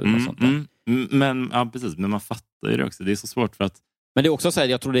filter då, eller något sånt där. Men ja, precis, men man fattar ju det också. Det är så svårt för att... Men det är också så här,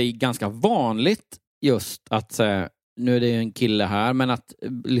 jag tror det är ganska vanligt just att nu är det en kille här, men att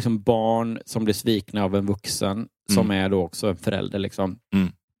liksom barn som blir svikna av en vuxen som är då också en förälder liksom.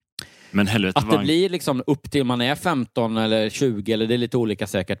 Men helvete, att det blir liksom upp till man är 15 eller 20 eller det är lite olika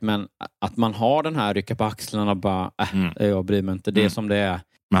säkert, men att man har den här rycka på axlarna och bara jag bryr mig inte, det är som det är.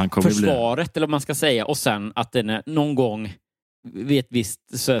 Men han kommer försvaret eller vad man ska säga, och sen att den är någon gång vet visst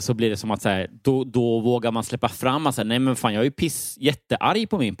så blir det som att säga då vågar man släppa fram och säga nej men fan jag är ju jättearg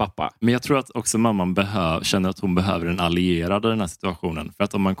på min pappa. Men jag tror att också mamman känner att hon behöver en allierad i den här situationen, för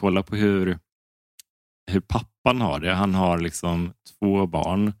att om man kollar på hur pappan har det, han har liksom 2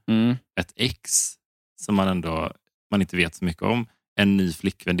 barn, ett ex som man inte vet så mycket om, en ny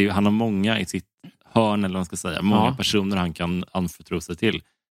flickvän, han har många i sitt hörn eller vad man ska säga, många personer han kan anförtro sig till.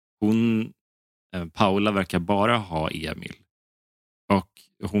 Paula verkar bara ha Emil. Och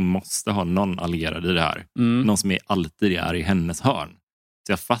hon måste ha någon allierad i det här. Någon som alltid är i hennes hörn.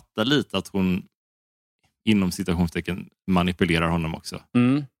 Så jag fattar lite att hon inom citationstecken manipulerar honom också.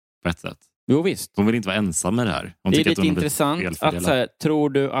 På ett sätt. Jo visst. Hon vill inte vara ensam med det här. Hon det är lite intressant att säga, tror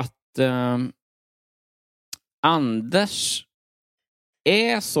du att Anders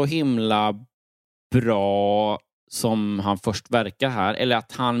är så himla bra som han först verkar här, eller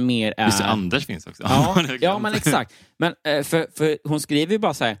att han mer är... Just Anders finns också. Ja, men exakt. Men för hon skriver ju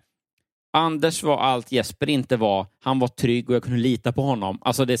bara så här: Anders var allt Jesper inte var. Han var trygg och jag kunde lita på honom.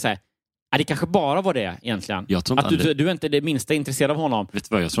 Alltså det är så här, det kanske bara var det egentligen. Jag tror inte att du är inte det minsta intresserad av honom. Vet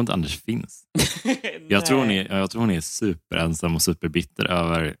du vad, jag tror inte Anders finns. jag tror hon är superensam och superbitter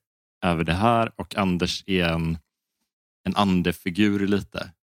över det här, och Anders är en andefigur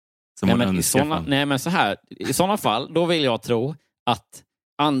lite. Men så här, i sådana fall, då vill jag tro att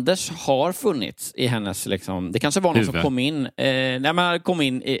Anders har funnits i hennes liksom, det kanske var någon som kom in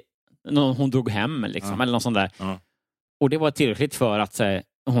någon hon drog hem liksom, eller något sånt där. Och det var tillräckligt för att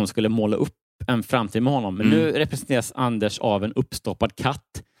hon skulle måla upp en framtid med honom. Men nu representeras Anders av en uppstoppad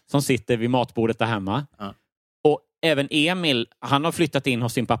katt som sitter vid matbordet där hemma. Och även Emil, han har flyttat in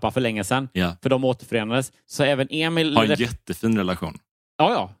hos sin pappa för länge sedan, för de återförenades. Så även Emil har en jättefin relation.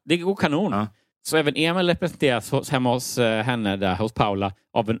 Ja, det går kanon. Ja. Så även Emil representeras hemma hos henne där, hos Paula,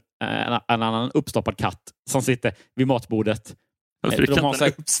 av en annan uppstoppad katt som sitter vid matbordet. De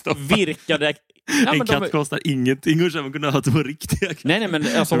har så virkade... en katt kostar ingenting och så man kunde ha det på riktiga katter. Nej, men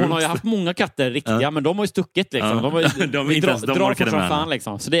alltså, hon har ju haft många katter riktiga, men de har ju stuckit liksom. De drar från fan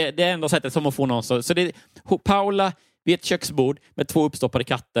liksom. Så det är ändå sättet som att få någon så det är Paula vid ett köksbord med 2 uppstoppade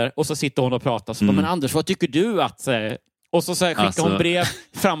katter, och så sitter hon och pratar så men Anders, vad tycker du att... Och så skickar hon brev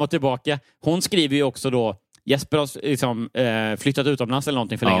fram och tillbaka. Hon skriver ju också då, Jesper har liksom, flyttat utomlands eller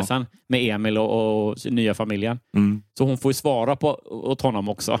någonting för länge sedan med Emil och nya familjen. Så hon får ju svara åt honom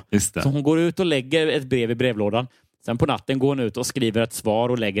också. Så hon går ut och lägger ett brev i brevlådan. Sen på natten går hon ut och skriver ett svar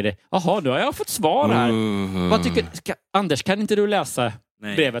och lägger det. Jaha, nu har jag fått svar här. Vad tycker Anders, kan inte du läsa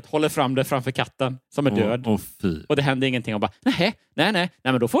brevet? Håller fram det framför katten som är död. Och det händer ingenting. Och bara, nej,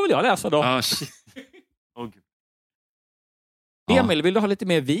 men då får väl jag läsa då. Emil, vill du ha lite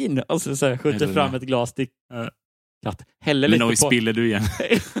mer vin? Och så skjuter fram ett glas till katt. Häller lite men spiller du igen.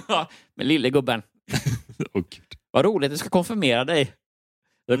 Men lille gubben. Vad roligt, du ska konfirmera dig.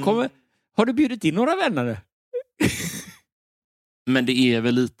 Har du bjudit in några vänner nu? Men det är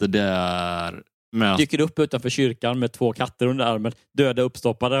väl lite där med... Dyker upp utanför kyrkan med 2 katter under armen, döda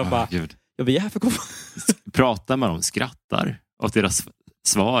uppstoppade och bara, vi är här för konfirmation. Pratar med dem, skrattar åt deras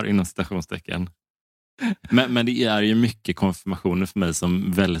svar inom citationstecken. Men det är ju mycket konfirmationer för mig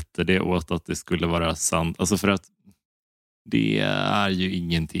som välter det åt att det skulle vara sant. Alltså för att det är ju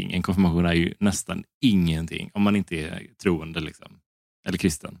ingenting. En konfirmation är ju nästan ingenting om man inte är troende liksom. Eller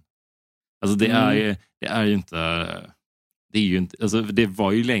kristen. Alltså det är ju inte, alltså det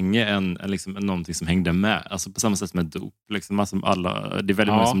var ju länge liksom någonting som hängde med. Alltså på samma sätt med dop liksom, alltså det är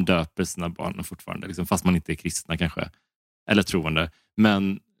väldigt många som döper sina barn fortfarande liksom, fast man inte är kristna kanske eller troende.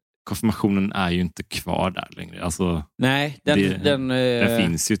 Men konfirmationen är ju inte kvar där längre. Alltså, nej, den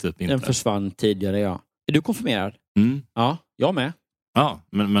finns ju typ inte. Den försvann tidigare, ja. Är du konfirmerad? Ja, jag med. Ja,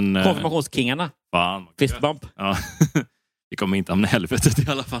 men konfirmationskingarna. Fan. Fistbump. Ja. Vi kommer inte hamna i helvetet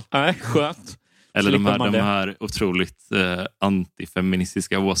i alla fall. Nej, skönt. Eller de här otroligt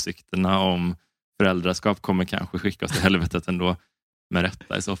antifeministiska åsikterna om föräldraskap kommer kanske skicka oss till helvetet ändå. Med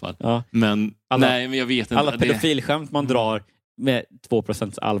rätta i så fall. Ja. Men men jag vet inte. Alla pedofilskämt man drar med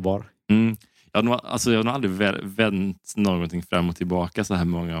 2% allvar. Jag har nog aldrig vänt någonting fram och tillbaka så här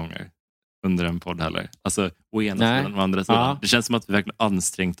många gånger under en podd heller. Alltså å ena sidan och å andra sidan. Det känns som att vi verkligen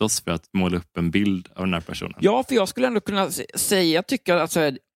ansträngt oss för att måla upp en bild av den här personen. Ja, för jag skulle ändå kunna säga, jag tycker att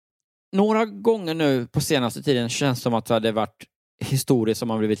några gånger nu på senaste tiden känns som att det hade varit historier som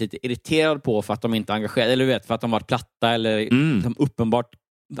man blivit lite irriterad på för att de inte engagerade, eller för att de varit platta eller de uppenbart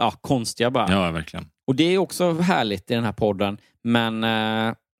konstiga bara. Ja, verkligen. Och det är också härligt i den här podden, men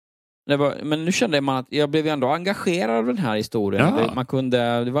Men nu kände man att jag blev ändå engagerad av den här historien. Ja.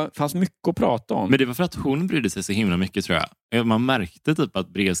 Det fanns mycket att prata om. Men det var för att hon brydde sig så himla mycket, tror jag. Man märkte typ att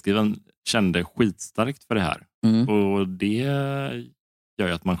brevskrivaren kände skitstarkt för det här. Och det gör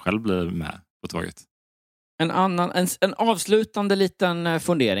ju att man själv blir med på tåget. En avslutande liten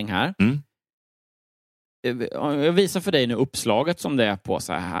fundering här. Jag visar för dig nu uppslaget som det är på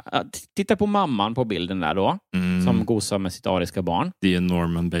så här. Titta på mamman på bilden där då. Som gosar med sitt ariska barn. Det är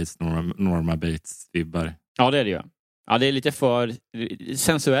Norma Bates-vibbar. Ja, det är det ju. Ja, det är lite för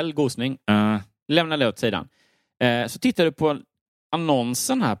sensuell gosning. Lämna det åt sidan. Så tittar du på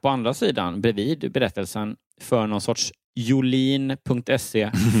annonsen här på andra sidan bredvid berättelsen för någon sorts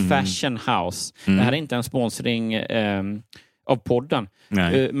Jolin.se Fashion House. Det här är inte en sponsring av podden.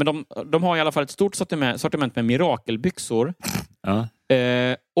 Men de har i alla fall ett stort sortiment med mirakelbyxor. Ja.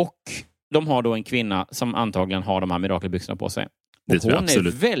 Och de har då en kvinna som antagligen har de här mirakelbyxorna på sig. Och hon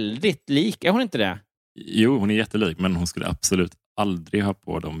är väldigt lik, är hon inte det? Jo, hon är jättelik, men hon skulle absolut aldrig ha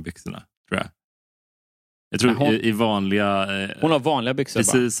på de byxorna, tror jag. Jag tror i vanliga... hon har vanliga byxor.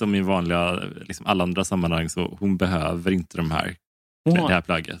 Precis som i vanliga, liksom alla andra sammanhang, så hon behöver inte det här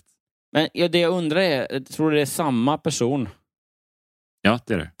plagget. Men det jag undrar är, tror du det är samma person? Ja,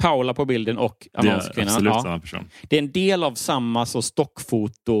 det är det. Paula på bilden och annonskvinnan. Det är absolut samma person. Det är en del av samma så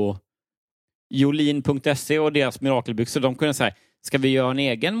stockfoto. Jolin.se och deras mirakelbyxor, de kunde säga, ska vi göra en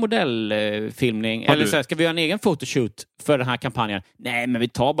egen modellfilmning? Eller så här, ska vi göra en egen photoshoot för den här kampanjen? Nej, men vi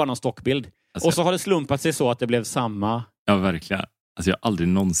tar bara någon stockbild. Alltså, och så har det slumpat sig så att det blev samma. Ja, verkligen. Alltså jag har aldrig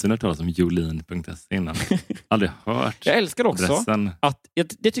någonsin hört talas om Jolin.se innan. Aldrig hört. Jag älskar också att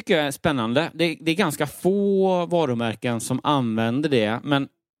det tycker jag är spännande. Det är ganska få varumärken som använder det, men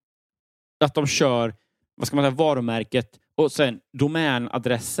att de kör, vad ska man säga, varumärket och sen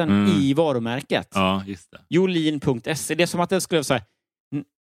domänadressen i varumärket. Ja, just det. Jolin.se. Det är som att det skulle säga,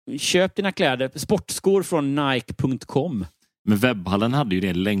 köp dina kläder, sportskor från Nike.com. Men webbhallen hade ju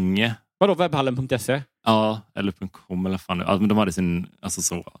det länge. Vadå, webbhallen.se? Ja, eller .com eller fan. Ja, men de hade sin, alltså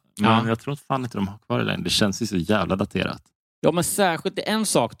så. Men jag tror fan inte de har kvar det längre. Det känns ju så jävla daterat. Ja, men särskilt en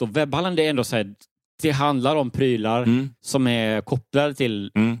sak då. Webbhallen, det är ändå så här, det handlar om prylar som är kopplade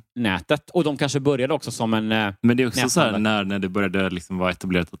till nätet. Och de kanske började också som en men det är också så här, när det började liksom vara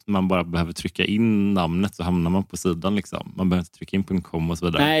etablerat att man bara behöver trycka in namnet så hamnar man på sidan liksom. Man behöver inte trycka in .com och så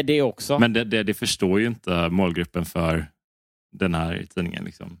vidare. Nej, det också. Men det förstår ju inte målgruppen för den här tidningen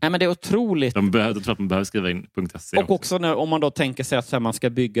liksom. Nej, men det är otroligt. Jag tror att man behöver skriva in .se och också om man då tänker sig att så här, man ska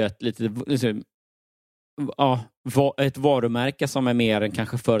bygga ett ett varumärke som är mer än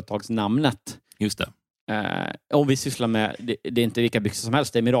kanske företagsnamnet. Just det. Om vi sysslar med, det är inte vilka byxor som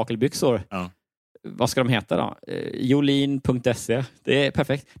helst, det är mirakelbyxor. Ja. Vad ska de heta då? Jolin.se. Det är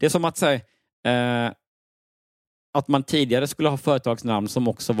perfekt. Det är som att säga att man tidigare skulle ha företagsnamn som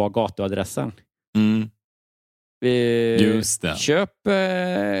också var gatuadressen. Just det. Köp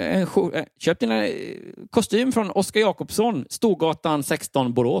dina kostym från Oskar Jakobsson, Storgatan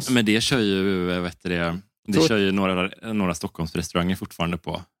 16 Borås. Men det kör ju kör ju några Stockholms restauranger fortfarande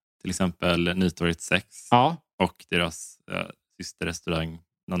på. Till exempel Nytorget 6 och deras systerrestaurang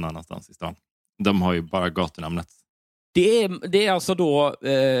någon annanstans i stan. De har ju bara gatunamnet. Det är alltså då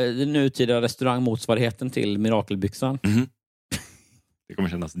den nutida restaurangmotsvarigheten till mirakelbyxan. Det kommer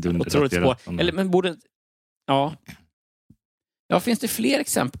kännas dunderdaterat. Eller men borde... Ja, finns det fler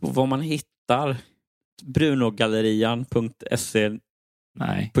exempel på vad man hittar? Brunogallerian.se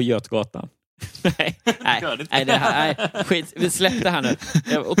på Götgatan. nej, skit. Vi släpper det här nu.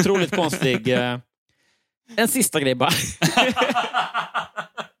 Det är otroligt konstig. En sista grej bara.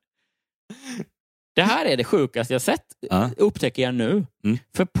 Det här är det sjukaste jag sett. Upptäcker jag nu.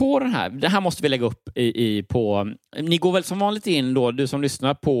 För på den här måste vi lägga upp på... Ni går väl som vanligt in då, du som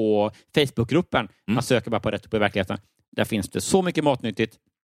lyssnar på Facebookgruppen. Man söker bara på Rätt upp i verkligheten. Där finns det så mycket matnyttigt.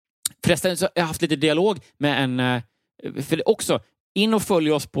 Förresten så har jag haft lite dialog med en... För också, in och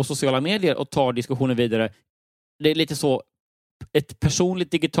följ oss på sociala medier och ta diskussionen vidare. Det är lite så ett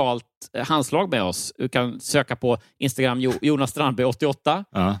personligt digitalt handslag med oss. Du kan söka på Instagram Jonas Strandberg 88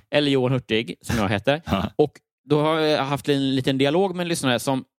 eller Johan Hurtig som jag heter. Och då har jag haft en liten dialog med en lyssnare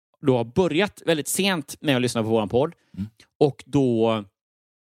som då har börjat väldigt sent med att lyssna på våran podd. Och då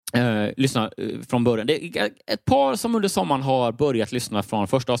lyssna från början. Det är ett par som under sommaren har börjat lyssna från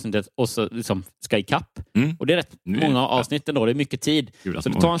första avsnittet och så liksom ska i kapp. Och det är rätt många avsnitt ändå. Det är mycket tid. Så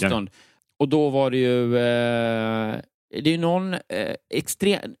det tar en stund. Och då var det ju det är någon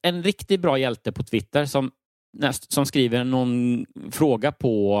en riktigt bra hjälte på Twitter som skriver någon fråga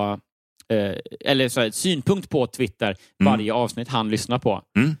på eller så här, synpunkt på Twitter varje avsnitt han lyssnar på.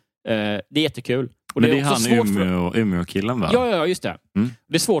 Det är jättekul. Och men det är han Umeå-killen, va? Ja, just det.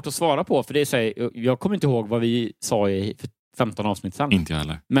 Det är svårt att svara på, för det är så, jag kommer inte ihåg vad vi sa i 15 avsnitt sedan. Inte jag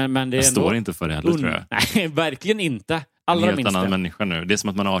heller. Men det är jag står inte för det heller, tror jag. Nej, verkligen inte. Allra en helt minst annan människa nu. Det är som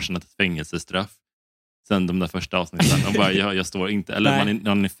att man har avtjänat ett fängelsestraff sen de där första avsnitten. Och bara, jag står inte. Eller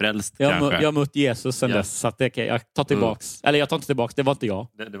man är frälst, kanske. Jag har mött Jesus sen dess, så att det är okej. Jag tar tillbaks. Eller jag tar inte tillbaks, det var inte jag.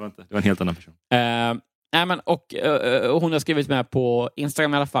 Det var en helt annan person. Hon har skrivit med på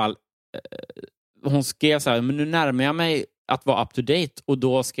Instagram i alla fall. Hon skrev så här, men nu närmar jag mig att vara up to date och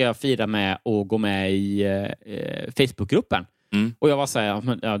då ska jag fira med och gå med i Facebookgruppen. Och jag var så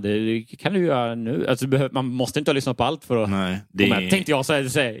här, det kan du göra nu. Alltså, man måste inte ha lyssnat på allt för att gå med. Tänkte jag så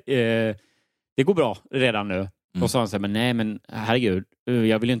här, det går bra redan nu. Och så sa han så här, men herregud,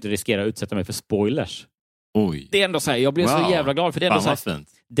 jag vill inte riskera att utsätta mig för spoilers. Oj. Det är ändå så här, jag blev så jävla glad för det är ändå så här,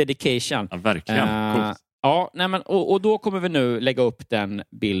 dedication. Ja, verkligen. Coolt. Ja, och då kommer vi nu lägga upp den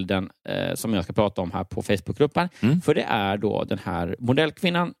bilden som jag ska prata om här på Facebookgruppen. För det är då den här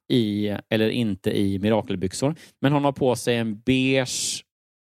modellkvinnan eller inte i mirakelbyxor. Men hon har på sig en beige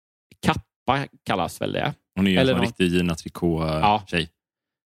kappa, kallas väl det. Hon är ju en riktig Gina Tricot-tjej.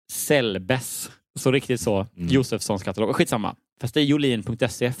 Cellbess. Så riktigt så. Josefssons katalog. Skitsamma. Fast det är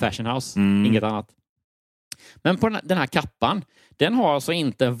Jolin.se, Fashion House. Inget annat. Men på den här kappan, den har alltså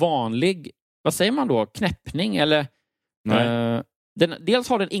inte en vanlig, vad säger man då, knäppning eller dels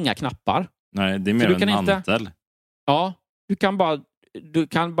har den inga knappar. Nej, det är mer en mantel. Du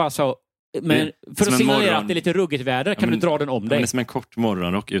kan bara så, men för att signalera att det är lite ruggigt väder kan du dra den om dig. Det är som en kort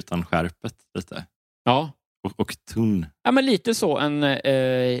morgonrock utan skärpet lite. Ja. Och tunn. Ja, men lite så en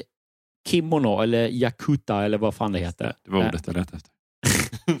kimono eller yakuta eller vad fan det heter. Det var ordet jag letade efter.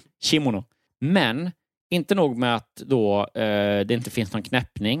 Kimono. Men inte nog med att då det inte finns någon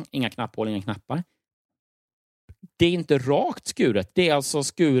knäppning, inga knapphål, inga knappar. Det är inte rakt skuret. Det är alltså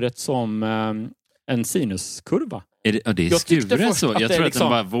skuret som en sinuskurva. Det är skuret så? Jag tror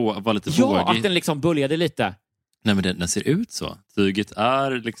liksom, att den bara var lite vågig. Ja, att den liksom böljade lite. Nej, men den ser ut så. Tyget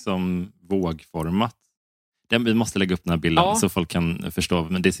är liksom vågformat. Vi måste lägga upp den här bilden så folk kan förstå.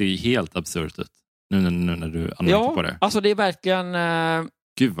 Men det ser ju helt absurt ut. Nu när du använder på det. Alltså det är verkligen...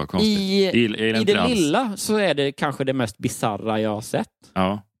 Gud vad konstigt. I det lilla så är det kanske det mest bizarra jag har sett.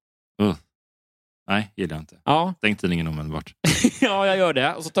 Ja. Nej, gillar jag inte. Stäng tidningen omedelbart. Ja, jag gör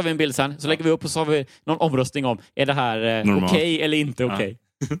det. Och så tar vi en bild sen. Så lägger vi upp och så har vi någon omröstning om är det här okej eller inte okej.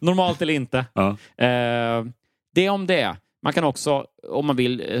 Normalt eller inte. Det om det. Man kan också, om man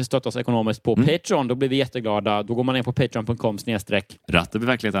vill stötta oss ekonomiskt på Patreon, då blir vi jätteglada. Då går man in på patreon.com/. Rattar vi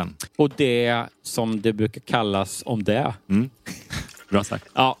verkligheten. Och det som det brukar kallas om det. Bra sagt.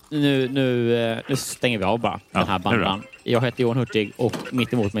 Ja, nu stänger vi av bara den här bandan. Jag heter Johan Hurtig och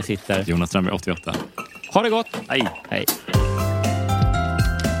mitt emot mig sitter Jonas Strömberg, 88. Ha det gott! Hej! Hej!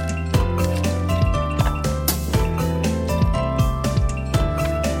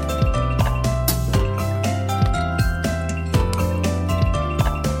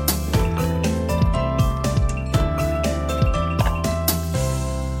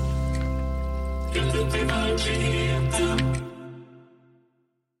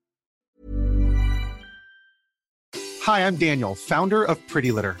 Hi, I'm Daniel, founder of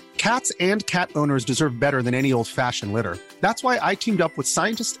Pretty Litter. Cats and cat owners deserve better than any old-fashioned litter. That's why I teamed up with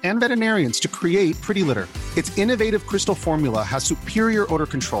scientists and veterinarians to create Pretty Litter. Its innovative crystal formula has superior odor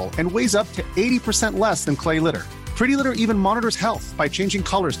control and weighs up to 80% less than clay litter. Pretty Litter even monitors health by changing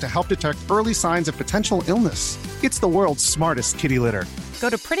colors to help detect early signs of potential illness. It's the world's smartest kitty litter. Go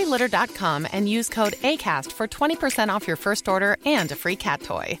to prettylitter.com and use code ACAST for 20% off your first order and a free cat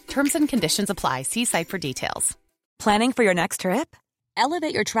toy. Terms and conditions apply. See site for details. Planning for your next trip?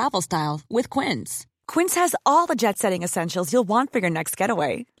 Elevate your travel style with Quince. Quince has all the jet-setting essentials you'll want for your next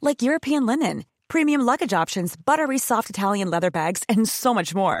getaway, like European linen, premium luggage options, buttery soft Italian leather bags, and so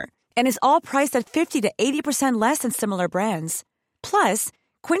much more. And is all priced at 50 to 80% less than similar brands. Plus,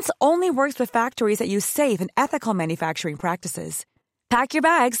 Quince only works with factories that use safe and ethical manufacturing practices. Pack your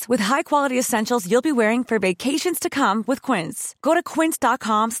bags with high-quality essentials you'll be wearing for vacations to come with Quince. Go to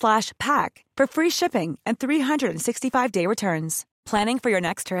quince.com/pack for free shipping and 365-day returns. Planning for your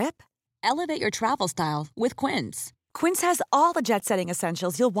next trip? Elevate your travel style with Quince. Quince has all the jet-setting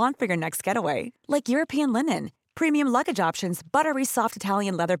essentials you'll want for your next getaway, like European linen, premium luggage options, buttery soft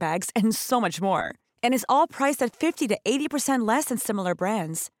Italian leather bags, and so much more. And is all priced at 50 to 80% less than similar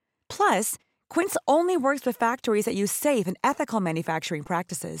brands. Plus, Quince only works with factories that use safe and ethical manufacturing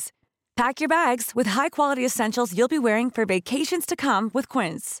practices. Pack your bags with high-quality essentials you'll be wearing for vacations to come with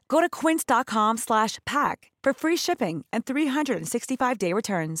Quince. Go to quince.com/pack for free shipping and 365-day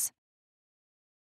returns.